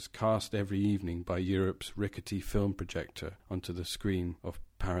extras cast every evening by Europe's rickety film projector onto the screen of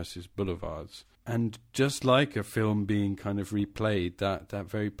Paris's boulevards. And just like a film being kind of replayed, that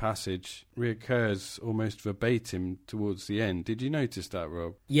very passage reoccurs almost verbatim towards the end. Did you notice that,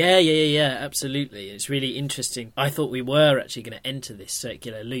 Rob? Yeah, absolutely. It's really interesting. I thought we were actually going to enter this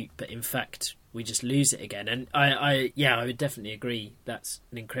circular loop, but in fact we just lose it again. And I would definitely agree. That's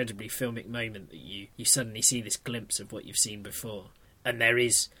an incredibly filmic moment that you suddenly see this glimpse of what you've seen before. And there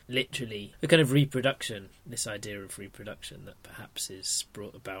is literally a kind of reproduction, this idea of reproduction that perhaps is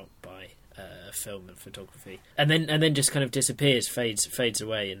brought about by film and photography, and then just kind of disappears, fades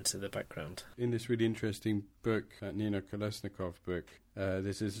away into the background. In this really interesting book, Nina Kolesnikov book,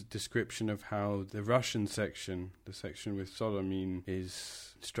 there's this description of how the Russian section, the section with Solomin,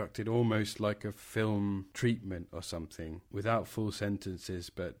 is constructed almost like a film treatment or something, without full sentences,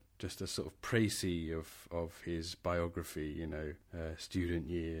 but just a sort of précis of his biography, student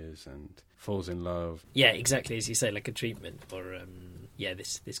years and falls in love. Yeah, exactly, as you say, like a treatment, or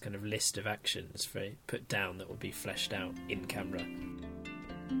this kind of list of actions put down that will be fleshed out in camera.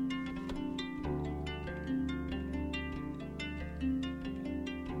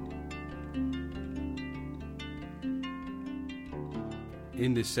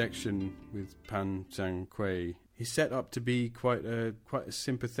 In this section with Pan Zhang Kui, he's set up to be quite a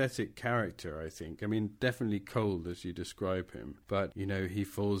sympathetic character, I think. I mean, definitely cold as you describe him, but he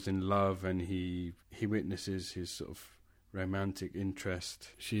falls in love and he witnesses his sort of romantic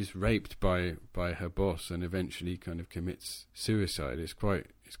interest. She's raped by her boss and eventually kind of commits suicide. It's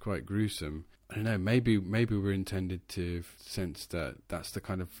quite gruesome. I don't know, maybe we're intended to sense that that's the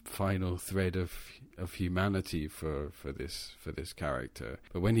kind of final thread of humanity for this character.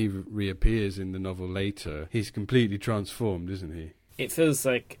 But when he reappears in the novel later, he's completely transformed, isn't he? It feels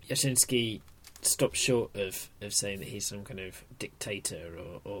like Yashinsky stops short of saying that he's some kind of dictator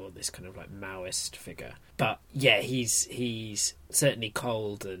or this kind of like Maoist figure. But yeah, he's certainly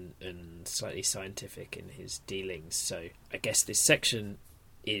cold and slightly scientific in his dealings. So I guess this section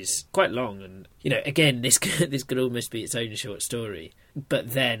is quite long, and again, this could almost be its own short story,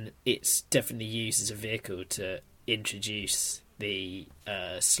 but then it's definitely used as a vehicle to introduce the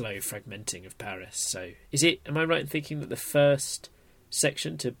slow fragmenting of Paris. So am I right in thinking that the first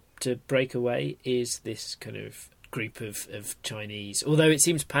section to break away is this kind of group of Chinese, although it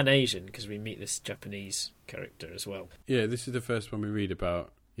seems Pan-Asian because we meet this Japanese character as well? Yeah, this is the first one we read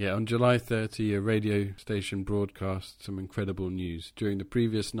about. Yeah, on July 30, a radio station broadcast some incredible news. During the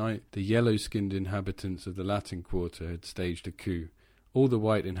previous night, the yellow-skinned inhabitants of the Latin Quarter had staged a coup. All the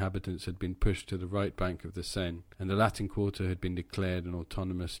white inhabitants had been pushed to the right bank of the Seine, and the Latin Quarter had been declared an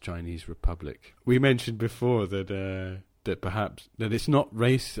autonomous Chinese republic. We mentioned before that perhaps that it's not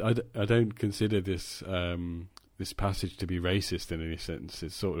race. I don't consider this this passage to be racist in any sense.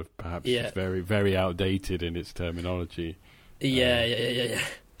 It's sort of perhaps very, very outdated in its terminology.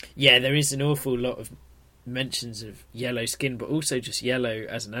 Yeah, there is an awful lot of mentions of yellow skin, but also just yellow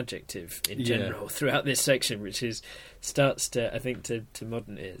as an adjective in general throughout this section, which starts to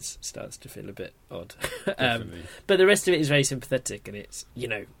modern ears starts to feel a bit odd. But the rest of it is very sympathetic, and it's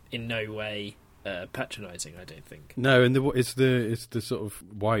in no way patronising, I don't think. No, and it's the sort of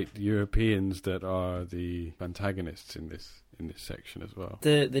white Europeans that are the antagonists in this section as well.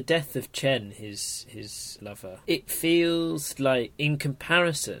 The death of Chen, his lover, it feels like, in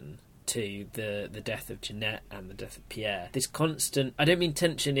comparison to the death of Jeanette and the death of Pierre, this constant, I don't mean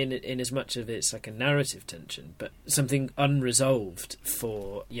tension in as much of it's like a narrative tension, but something unresolved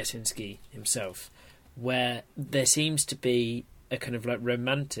for Yashinsky himself, where there seems to be a kind of like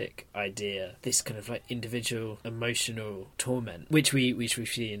romantic idea, this kind of like individual emotional torment, which we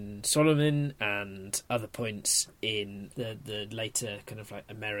see in Solomon and other points in the later kind of like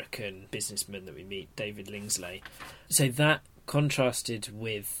American businessman that we meet, David Lingsley. So that contrasted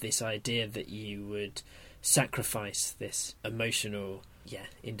with this idea that you would sacrifice this emotional,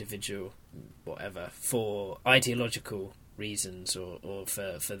 individual, whatever, for ideological reasons or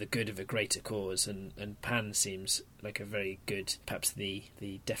for the good of a greater cause, and Pan seems like a very good, perhaps the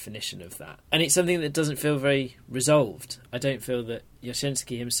definition of that. And it's something that doesn't feel very resolved. I don't feel that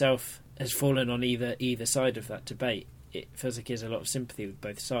Yashinsky himself has fallen on either side of that debate. It feels like he has a lot of sympathy with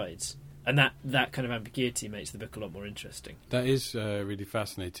both sides. And that kind of ambiguity makes the book a lot more interesting. That is really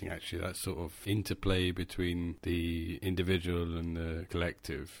fascinating, actually, that sort of interplay between the individual and the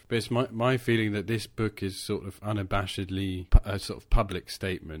collective. But it's my feeling that this book is sort of unabashedly a sort of public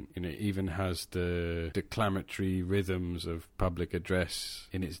statement. It even has the declamatory rhythms of public address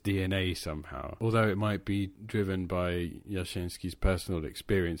in its DNA somehow. Although it might be driven by Yashinsky's personal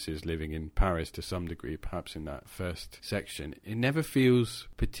experiences living in Paris to some degree, perhaps in that first section, it never feels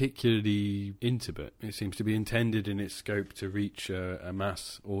particularly hugely intimate. It seems to be intended in its scope to reach a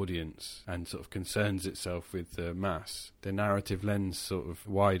mass audience and sort of concerns itself with the mass. The narrative lens sort of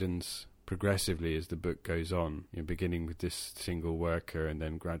widens progressively as the book goes on, beginning with this single worker and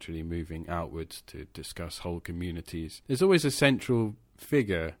then gradually moving outwards to discuss whole communities. There's always a central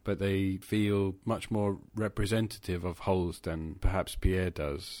figure, but they feel much more representative of wholes than perhaps Pierre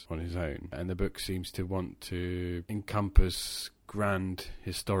does on his own. And the book seems to want to encompass grand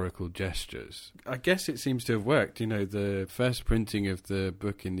historical gestures. I guess it seems to have worked. The first printing of the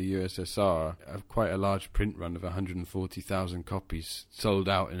book in the USSR, quite a large print run of 140,000 copies, sold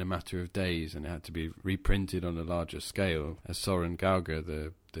out in a matter of days, and it had to be reprinted on a larger scale, as Soren Gauger,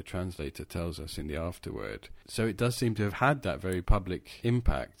 the translator, tells us in the afterword. So it does seem to have had that very public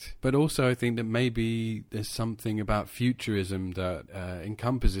impact. But also I think that maybe there's something about futurism that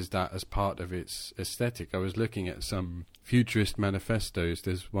encompasses that as part of its aesthetic. I was looking at some futurist manifestos.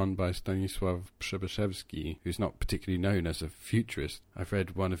 There's one by Stanisław Przybyszewski, who's not particularly known as a futurist. I've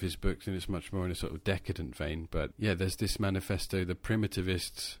read one of his books and it's much more in a sort of decadent vein. But yeah, there's this manifesto, The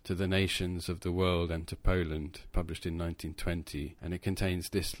Primitivists to the Nations of the World and to Poland, published in 1920. And it contains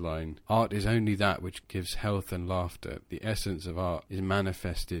this line: "Art is only that which gives health and laughter. The essence of art is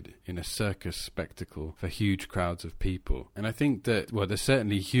manifested in a circus spectacle for huge crowds of people." And I think that, well, there's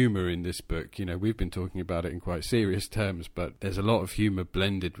certainly humour in this book. We've been talking about it in quite serious terms, but there's a lot of humour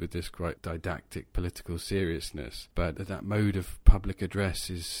blended with this quite didactic political seriousness. But that mode of public address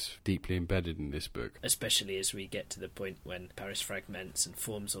is deeply embedded in this book. Especially as we get to the point when Paris fragments and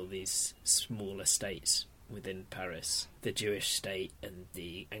forms all these smaller states within Paris. The Jewish state and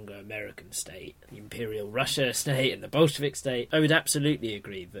the Anglo-American state, the Imperial Russia state and the Bolshevik state. I would absolutely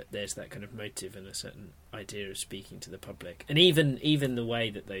agree that there's that kind of motive and a certain idea of speaking to the public. And even the way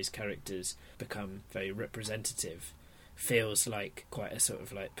that those characters become very representative feels like quite a sort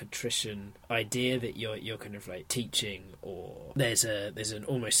of like patrician idea that you're kind of like teaching, or there's an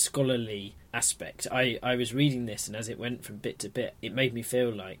almost scholarly aspect. I was reading this, and as it went from bit to bit, it made me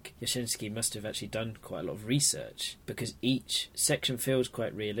feel like Jasinski must have actually done quite a lot of research, because each section feels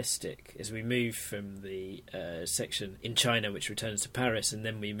quite realistic. As we move from the section in China, which returns to Paris, and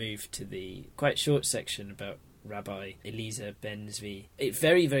then we move to the quite short section about Rabbi Eliezer Ben-Zvi, it's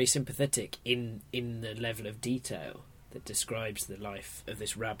very, very sympathetic in the level of detail that describes the life of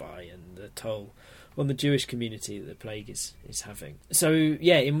this rabbi and the toll on the Jewish community that the plague is having. So,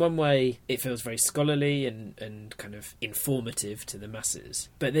 yeah, in one way, it feels very scholarly and kind of informative to the masses.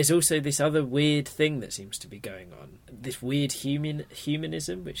 But there's also this other weird thing that seems to be going on. This weird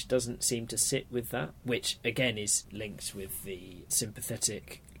humanism, which doesn't seem to sit with that, which, again, is linked with the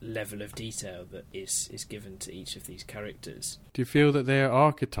sympathetic level of detail that is given to each of these characters. Do you feel that they are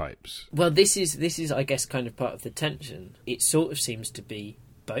archetypes? Well, this is I guess kind of part of the tension. It sort of seems to be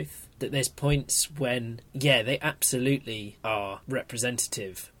both. That there's points when, yeah, they absolutely are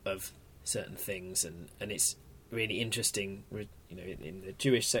representative of certain things, and it's really interesting, in the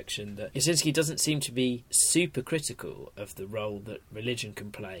Jewish section, that Jasinski doesn't seem to be super critical of the role that religion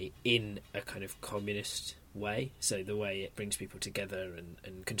can play in a kind of communist way, so the way it brings people together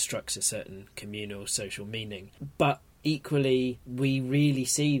and constructs a certain communal social meaning. But equally, we really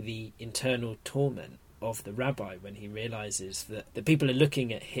see the internal torment of the rabbi when he realises that the people are looking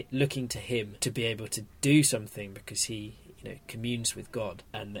to him to be able to do something, because he communes with God,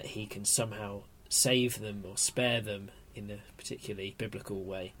 and that he can somehow save them or spare them in a particularly biblical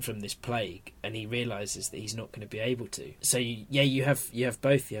way from this plague, and he realises that he's not going to be able to. So yeah, you have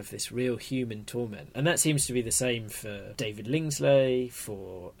both. You have this real human torment, and that seems to be the same for David Lingsley,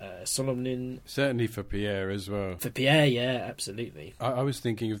 for Solomonin, certainly for Pierre as well. For Pierre, yeah, absolutely. I was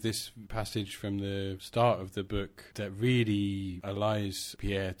thinking of this passage from the start of the book that really allies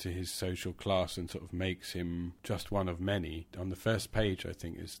Pierre to his social class and sort of makes him just one of many. On the first page, I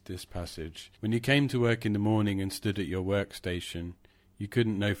think, is this passage: "When you came to work in the morning and stood at your workstation, you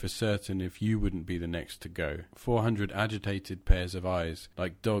couldn't know for certain if you wouldn't be the next to go. 400 agitated pairs of eyes,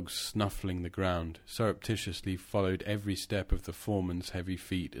 like dogs snuffling the ground, surreptitiously followed every step of the foreman's heavy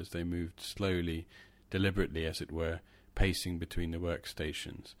feet as they moved slowly, deliberately as it were, pacing between the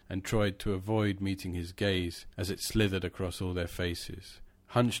workstations, and tried to avoid meeting his gaze as it slithered across all their faces.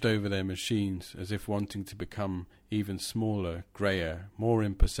 Hunched over their machines, as if wanting to become even smaller, greyer, more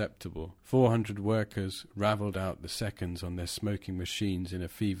imperceptible. 400 workers ravelled out the seconds on their smoking machines in a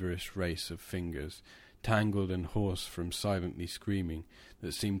feverish race of fingers, tangled and hoarse from silently screaming,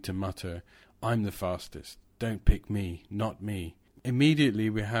 that seemed to mutter, 'I'm the fastest, don't pick me, not me.' immediately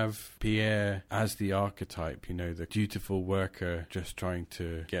we have Pierre as the archetype, the dutiful worker just trying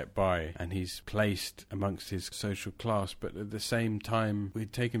to get by, and he's placed amongst his social class, but at the same time we're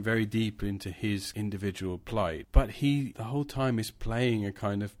taken very deep into his individual plight. But he, the whole time, is playing a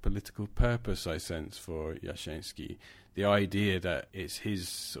kind of political purpose, I sense, for Yashensky. The idea that it's his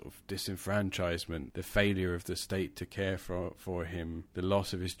sort of disenfranchisement, the failure of the state to care for him, the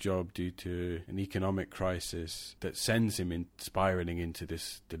loss of his job due to an economic crisis that sends him spiraling into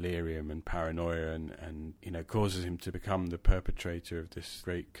this delirium and paranoia and causes him to become the perpetrator of this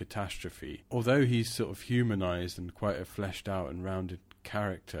great catastrophe. Although he's sort of humanized and quite a fleshed out and rounded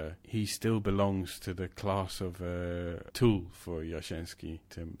character, he still belongs to the class of a tool for Yashensky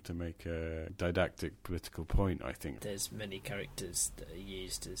to make a didactic political point, I think. There's many characters that are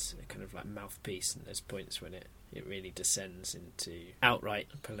used as a kind of like mouthpiece, and there's points when it really descends into outright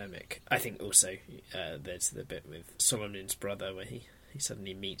polemic. I think also there's the bit with Solomon's brother where he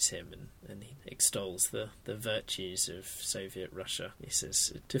suddenly meets him and he extols the virtues of Soviet Russia. He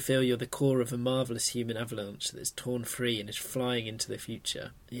says, "To feel you're the core of a marvellous human avalanche that's torn free and is flying into the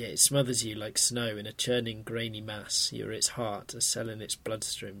future. Yeah, it smothers you like snow in a churning grainy mass. You're its heart, a cell in its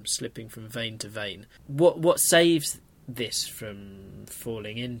bloodstream, slipping from vein to vein." What saves this from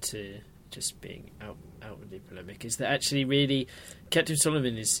falling into just being outwardly polemic is that actually really Captain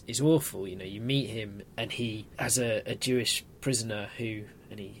Solomon is awful. You meet him and he, as a Jewish prisoner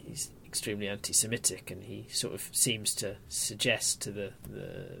he's extremely anti-Semitic, and he sort of seems to suggest to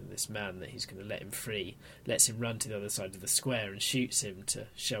this man that he's going to let him free, lets him run to the other side of the square and shoots him to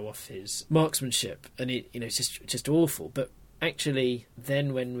show off his marksmanship, and it's just awful. But actually,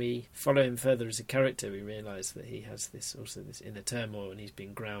 then when we follow him further as a character, we realise that he has this inner turmoil and he's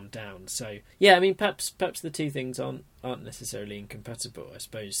been ground down. So yeah, I mean, perhaps the two things aren't necessarily incompatible. I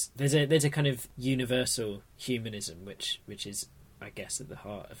suppose there's a kind of universal humanism which is, I guess, at the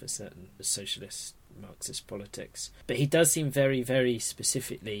heart of a certain socialist Marxist politics. But he does seem very, very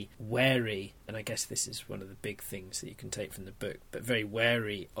specifically wary, and I guess this is one of the big things that you can take from the book, but very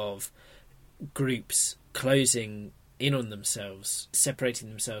wary of groups closing in on themselves, separating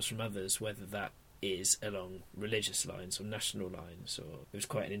themselves from others, whether that is along religious lines or national lines. Or it was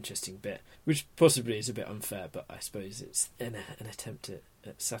quite an interesting bit, which possibly is a bit unfair, but I suppose it's an attempt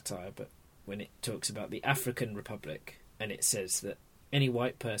at satire. But when it talks about the African Republic, and it says that any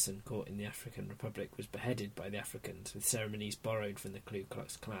white person caught in the African Republic was beheaded by the Africans with ceremonies borrowed from the Ku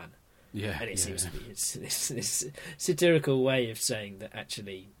Klux Klan. Yeah, and it seems to be this satirical way of saying that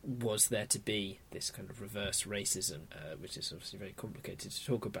actually was there to be this kind of reverse racism, which is obviously very complicated to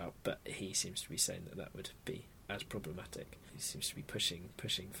talk about, but he seems to be saying that would be as problematic. He seems to be pushing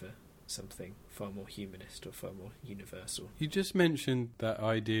for something far more humanist or far more universal. You just mentioned that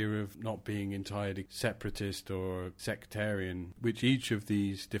idea of not being entirely separatist or sectarian, which each of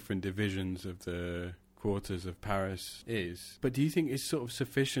these different divisions of the quarters of Paris is. But do you think it's sort of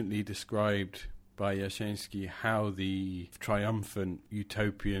sufficiently described by Yashensky how the triumphant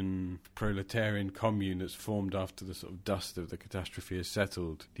utopian proletarian commune that's formed after the sort of dust of the catastrophe has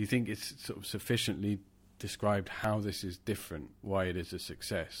settled? Do you think it's sort of sufficiently described how this is different, why it is a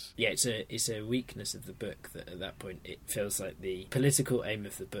success? Yeah, it's a weakness of the book that at that point it feels like the political aim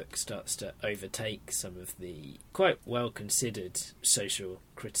of the book starts to overtake some of the quite well considered social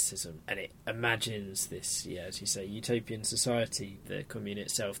criticism, and it imagines this, as you say, utopian society. The commune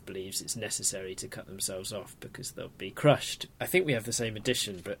itself believes it's necessary to cut themselves off because they'll be crushed. I think we have the same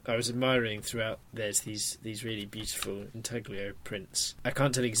edition, but I was admiring throughout, there's these really beautiful intaglio prints. I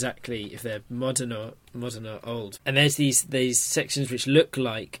can't tell exactly if they're modern or old, and there's these sections which look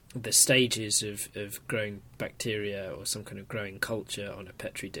like the stages of growing bacteria or some kind of growing culture on a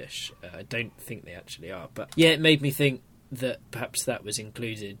petri dish. I don't think they actually are, but yeah, it made me think that perhaps that was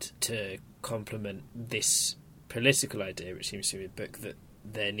included to complement this political idea, which seems to be a book, that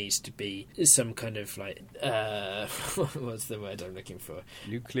there needs to be some kind of like what's the word I'm looking for?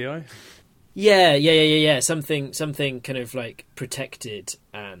 Nuclei? Yeah. Something kind of like protected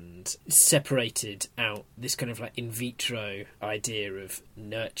and separated out, this kind of like in vitro idea of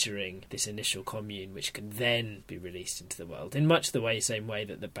nurturing this initial commune, which can then be released into the world in much the same way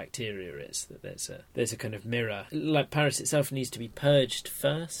that the bacteria is. That there's a kind of mirror. Like Paris itself needs to be purged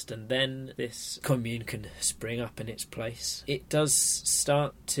first, and then this commune can spring up in its place. It does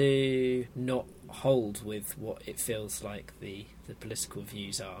start to not hold with what it feels like the political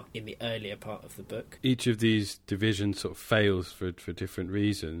views are in the earlier part of the book. Each of these divisions sort of fails for different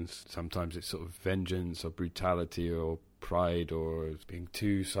reasons. Sometimes it's sort of vengeance or brutality or pride or being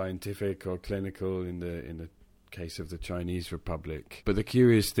too scientific or clinical in the case of the Chinese Republic. But the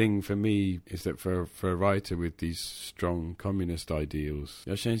curious thing for me is that for a writer with these strong communist ideals,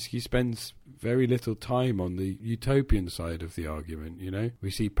 Jarzembski spends very little time on the utopian side of the argument, you know? We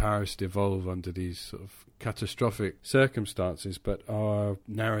see Paris devolve under these sort of catastrophic circumstances, but our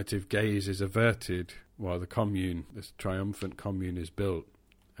narrative gaze is averted while the commune, this triumphant commune, is built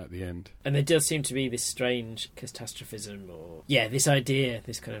at the end. And there does seem to be this strange catastrophism, or this idea,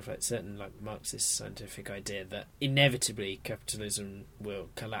 this kind of like certain like Marxist scientific idea that inevitably capitalism will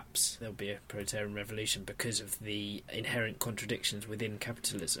collapse. There'll be a proletarian revolution because of the inherent contradictions within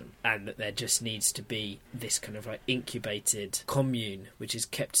capitalism, and that there just needs to be this kind of like incubated commune which is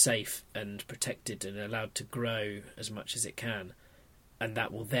kept safe and protected and allowed to grow as much as it can. And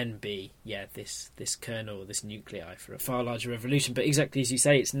that will then be, this kernel, this nuclei for a far larger revolution. But exactly as you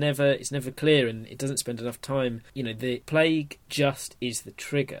say, it's never clear, and it doesn't spend enough time. You know, the plague just is the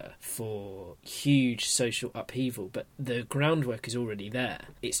trigger for huge social upheaval, but the groundwork is already there.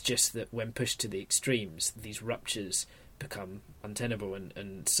 It's just that when pushed to the extremes, these ruptures become untenable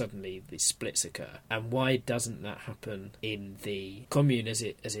and suddenly these splits occur. And why doesn't that happen in the commune as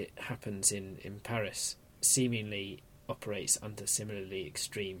it happens in Paris, seemingly operates under similarly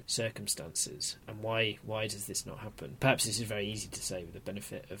extreme circumstances? And why does this not happen? Perhaps this is very easy to say with the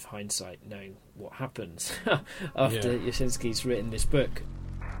benefit of hindsight, knowing what happens after Jarzembski's written this book.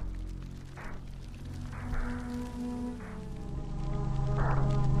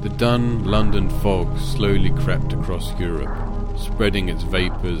 The dun London fog slowly crept across Europe, spreading its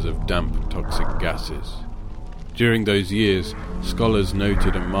vapours of damp toxic gases. During those years, scholars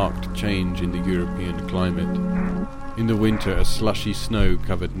noted a marked change in the European climate. In the winter, a slushy snow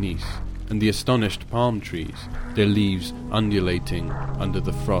covered Nice, and the astonished palm trees, their leaves undulating under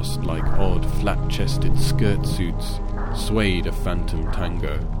the frost like odd, flat-chested skirt suits, swayed a phantom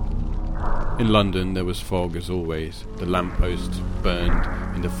tango. In London there was fog as always. The lampposts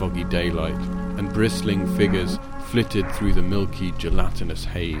burned in the foggy daylight, and bristling figures flitted through the milky, gelatinous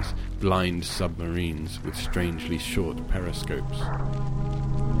haze, blind submarines with strangely short periscopes.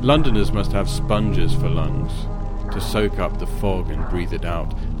 Londoners must have sponges for lungs, to soak up the fog and breathe it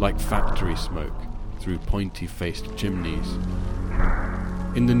out, like factory smoke, through pointy-faced chimneys.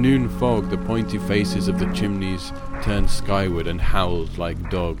 In the noon fog, the pointy faces of the chimneys turned skyward and howled like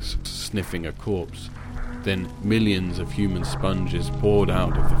dogs sniffing a corpse. Then millions of human sponges poured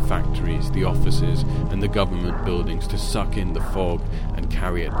out of the factories, the offices, and the government buildings to suck in the fog and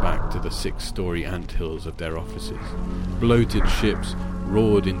carry it back to the 6-story anthills of their offices. Bloated ships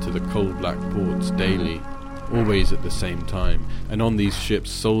roared into the coal-black ports daily, always at the same time, and on these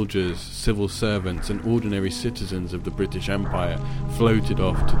ships soldiers, civil servants and ordinary citizens of the British Empire floated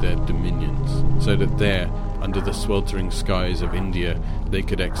off to their dominions, so that there, under the sweltering skies of India, they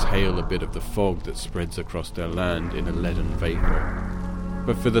could exhale a bit of the fog that spreads across their land in a leaden vapour.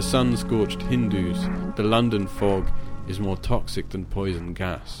 But for the sun-scorched Hindus, the London fog is more toxic than poison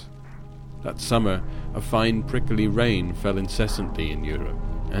gas. That summer, a fine prickly rain fell incessantly in Europe,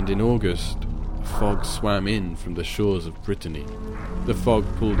 and in August, fog swam in from the shores of Brittany. The fog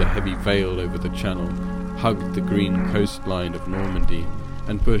pulled a heavy veil over the channel, hugged the green coastline of Normandy,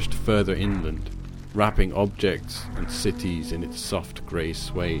 and pushed further inland, wrapping objects and cities in its soft grey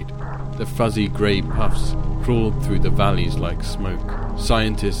suede. The fuzzy grey puffs crawled through the valleys like smoke.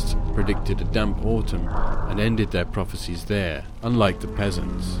 Scientists predicted a damp autumn and ended their prophecies there, unlike the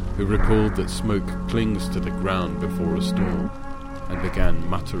peasants, who recalled that smoke clings to the ground before a storm, and began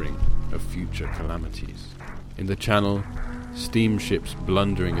muttering of future calamities. In the channel, steamships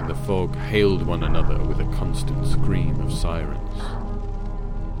blundering in the fog hailed one another with a constant scream of sirens.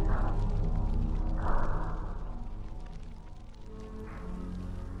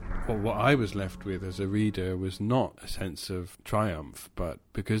 Well, what I was left with as a reader was not a sense of triumph, but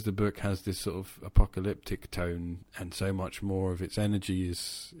because the book has this sort of apocalyptic tone and so much more of its energy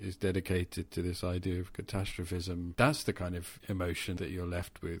is dedicated to this idea of catastrophism, that's the kind of emotion that you're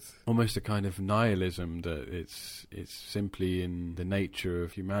left with. Almost a kind of nihilism that it's simply in the nature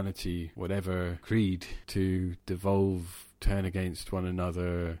of humanity, whatever creed, to devolve, turn against one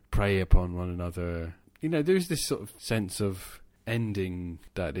another, prey upon one another. You know, there's this sort of sense of ending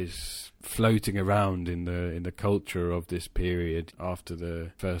that is floating around in the culture of this period. After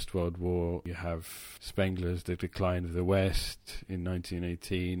the First World War, you have Spengler's The Decline of the West in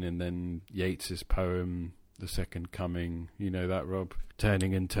 1918, and then Yeats's poem The Second Coming. You know that, Rob?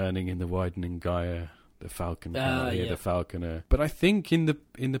 Turning and turning in the widening Gaia, the falcon cannot hear the falconer. But I think in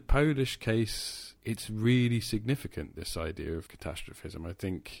the Polish case, it's really significant, this idea of catastrophism. I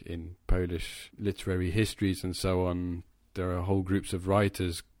think in Polish literary histories and so on, there are whole groups of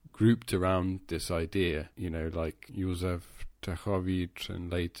writers grouped around this idea, like Józef Tachowicz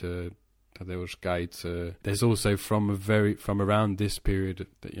and later Tadeusz Gajcer. There's also from around this period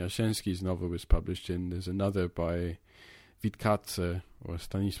that Jastrzębski's novel was published in, there's another by Witkacy or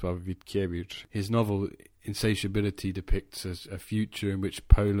Stanisław Witkiewicz. His novel Insatiability depicts a future in which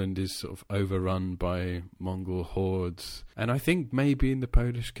Poland is sort of overrun by Mongol hordes. And I think maybe in the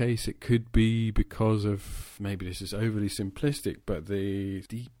Polish case it could be because of, maybe this is overly simplistic, but the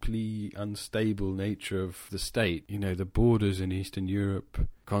deeply unstable nature of the state. The borders in Eastern Europe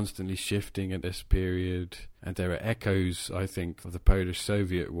constantly shifting at this period. And there are echoes, I think, of the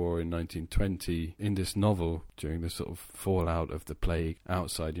Polish-Soviet War in 1920 in this novel during the sort of fallout of the plague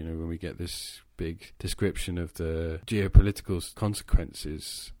outside, when we get this big description of the geopolitical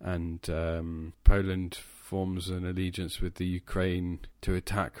consequences. And Poland forms an allegiance with the Ukraine to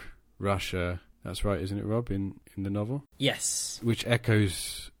attack Russia. That's right, isn't it, Rob, in the novel? Yes. Which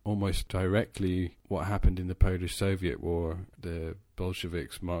echoes almost directly what happened in the Polish-Soviet War. The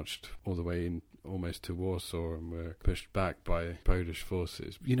Bolsheviks marched all the way in almost to Warsaw and were pushed back by Polish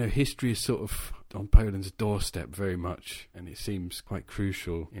forces. History is sort of on Poland's doorstep very much, and it seems quite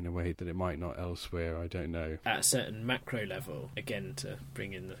crucial in a way that it might not elsewhere. I don't know. At a certain macro level, again to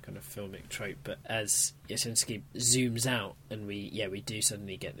bring in the kind of filmic trope, but as Jastrzębski zooms out and we do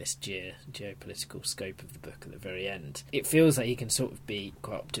suddenly get this geopolitical scope of the book at the very end, it feels like he can sort of be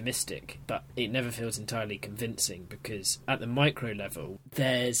quite optimistic, but it never feels entirely convincing, because at the micro level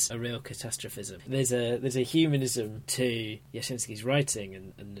there's a real catastrophism. There's a humanism to Jastrzębski's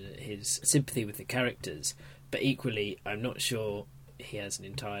writing and his sympathy with the characters, but equally I'm not sure he has an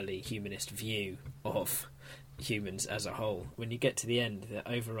entirely humanist view of humans as a whole. When you get to the end, the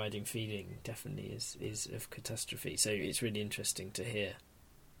overriding feeling definitely is of catastrophe. So it's really interesting to hear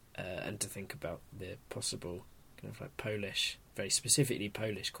and to think about the possible kind of like Polish, very specifically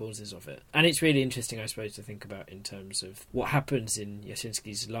Polish causes of it. And it's really interesting, I suppose, to think about in terms of what happens in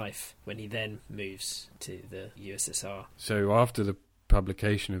Jastrzębski's life when he then moves to the USSR. So after the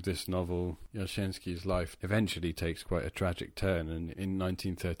publication of this novel, Jastrzębski's life eventually takes quite a tragic turn, and in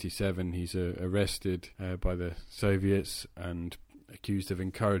 1937 he's arrested by the Soviets and accused of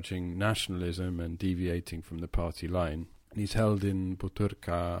encouraging nationalism and deviating from the party line. And he's held in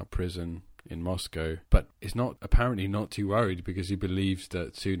Butyrka prison in Moscow, but is apparently not too worried, because he believes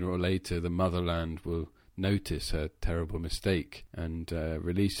that sooner or later the motherland will notice her terrible mistake and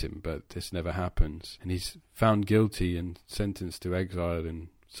release him, but this never happens. And he's found guilty and sentenced to exile in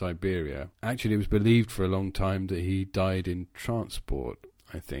Siberia. Actually, it was believed for a long time that he died in transport,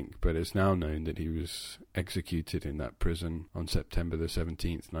 I think, but it's now known that he was executed in that prison on September the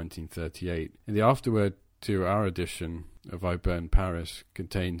 17th, 1938. And the afterword to our edition of I Burn Paris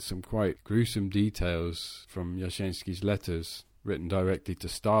contains some quite gruesome details from Jastrzębski's letters written directly to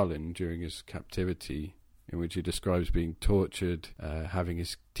Stalin during his captivity, in which he describes being tortured, having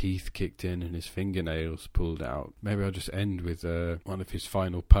his teeth kicked in and his fingernails pulled out. Maybe I'll just end with one of his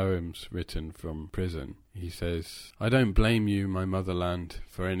final poems written from prison. He says, "I don't blame you, my motherland,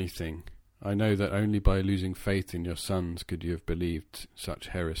 for anything. I know that only by losing faith in your sons could you have believed such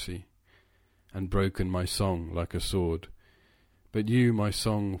heresy, and broken my song like a sword. But you, my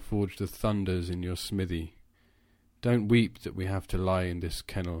song, forged the thunders in your smithy. Don't weep that we have to lie in this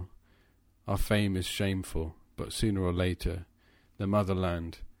kennel. Our fame is shameful, but sooner or later the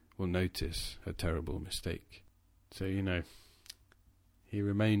motherland will notice her terrible mistake." So, he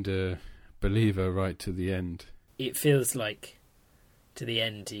remained a believer right to the end. It feels like to the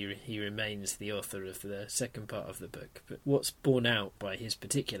end he remains the author of the second part of the book, but what's borne out by his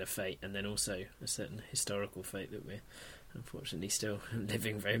particular fate, and then also a certain historical fate that we're unfortunately still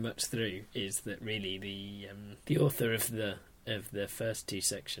living very much through, is that really the author of the first two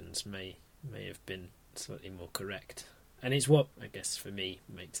sections may have been slightly more correct. And it's what, I guess, for me,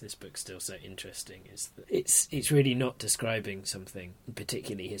 makes this book still so interesting, is that it's really not describing something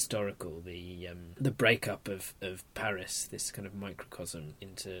particularly historical. The breakup of Paris, this kind of microcosm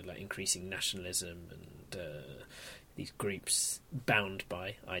into like increasing nationalism and these groups bound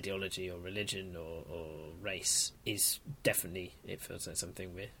by ideology or religion or race, is definitely, it feels like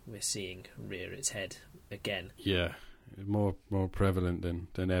something we're seeing rear its head again. Yeah. More prevalent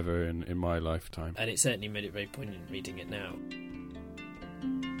than ever in my lifetime. And it certainly made it very poignant reading it now.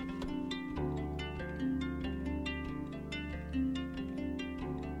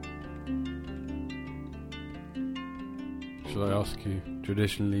 Shall I ask you,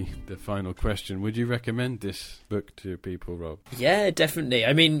 traditionally, the final question? Would you recommend this book to people, Rob? Yeah, definitely.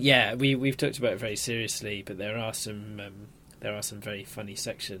 I mean, yeah, we've talked about it very seriously, but there are some there are some very funny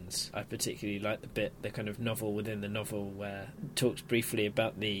sections. I particularly like the kind of novel within the novel where it talks briefly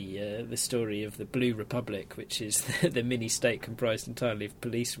about the story of the Blue Republic, which is the mini-state comprised entirely of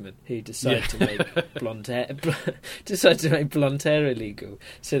policemen who decide to make blonde hair illegal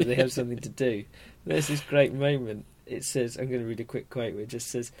so that they have something to do. There's this great moment. It says, I'm going to read a quick quote where it just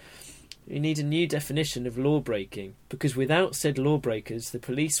says, "We need a new definition of law-breaking, because without said lawbreakers, the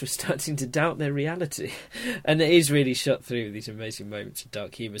police were starting to doubt their reality." And it is really shot through with these amazing moments of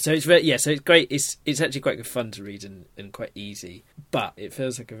dark humour. So it's so it's great. It's actually quite good fun to read and quite easy. But it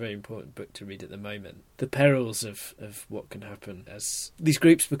feels like a very important book to read at the moment. The perils of what can happen as these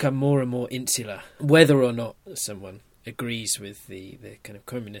groups become more and more insular, whether or not someone agrees with the kind of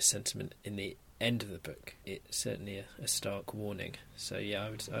communist sentiment in the end of the book. It's certainly a stark warning. So yeah,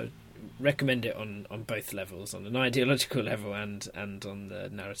 I would recommend it on both levels, on an ideological level and on the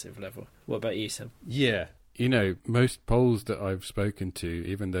narrative level. What about you, Sam? Yeah. You know, most Poles that I've spoken to,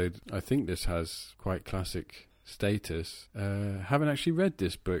 even though I think this has quite classic status, haven't actually read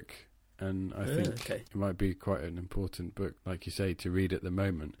this book. And I think it might be quite an important book, like you say, to read at the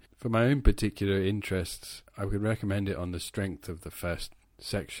moment. For my own particular interests, I would recommend it on the strength of the first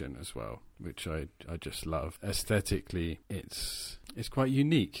section as well, which I just love. Aesthetically, it's quite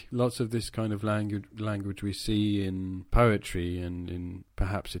unique. Lots of this kind of language we see in poetry and in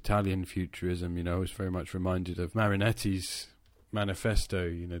perhaps Italian futurism. You know, I was very much reminded of Marinetti's manifesto,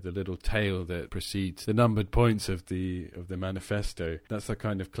 you know, the little tale that precedes the numbered points of the manifesto. That's the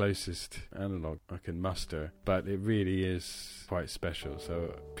kind of closest analogue I can muster, but it really is quite special.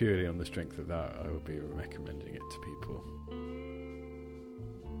 So purely on the strength of that, I would be recommending it to people.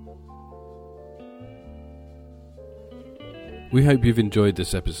 We hope you've enjoyed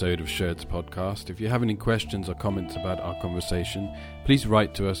this episode of Sherds Podcast. If you have any questions or comments about our conversation, please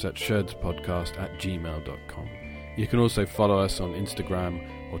write to us at sherdspodcast@gmail.com. You can also follow us on Instagram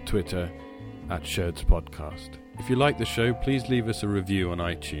or Twitter at Sherds Podcast. If you like the show, please leave us a review on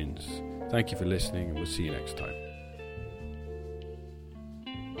iTunes. Thank you for listening, and we'll see you next time.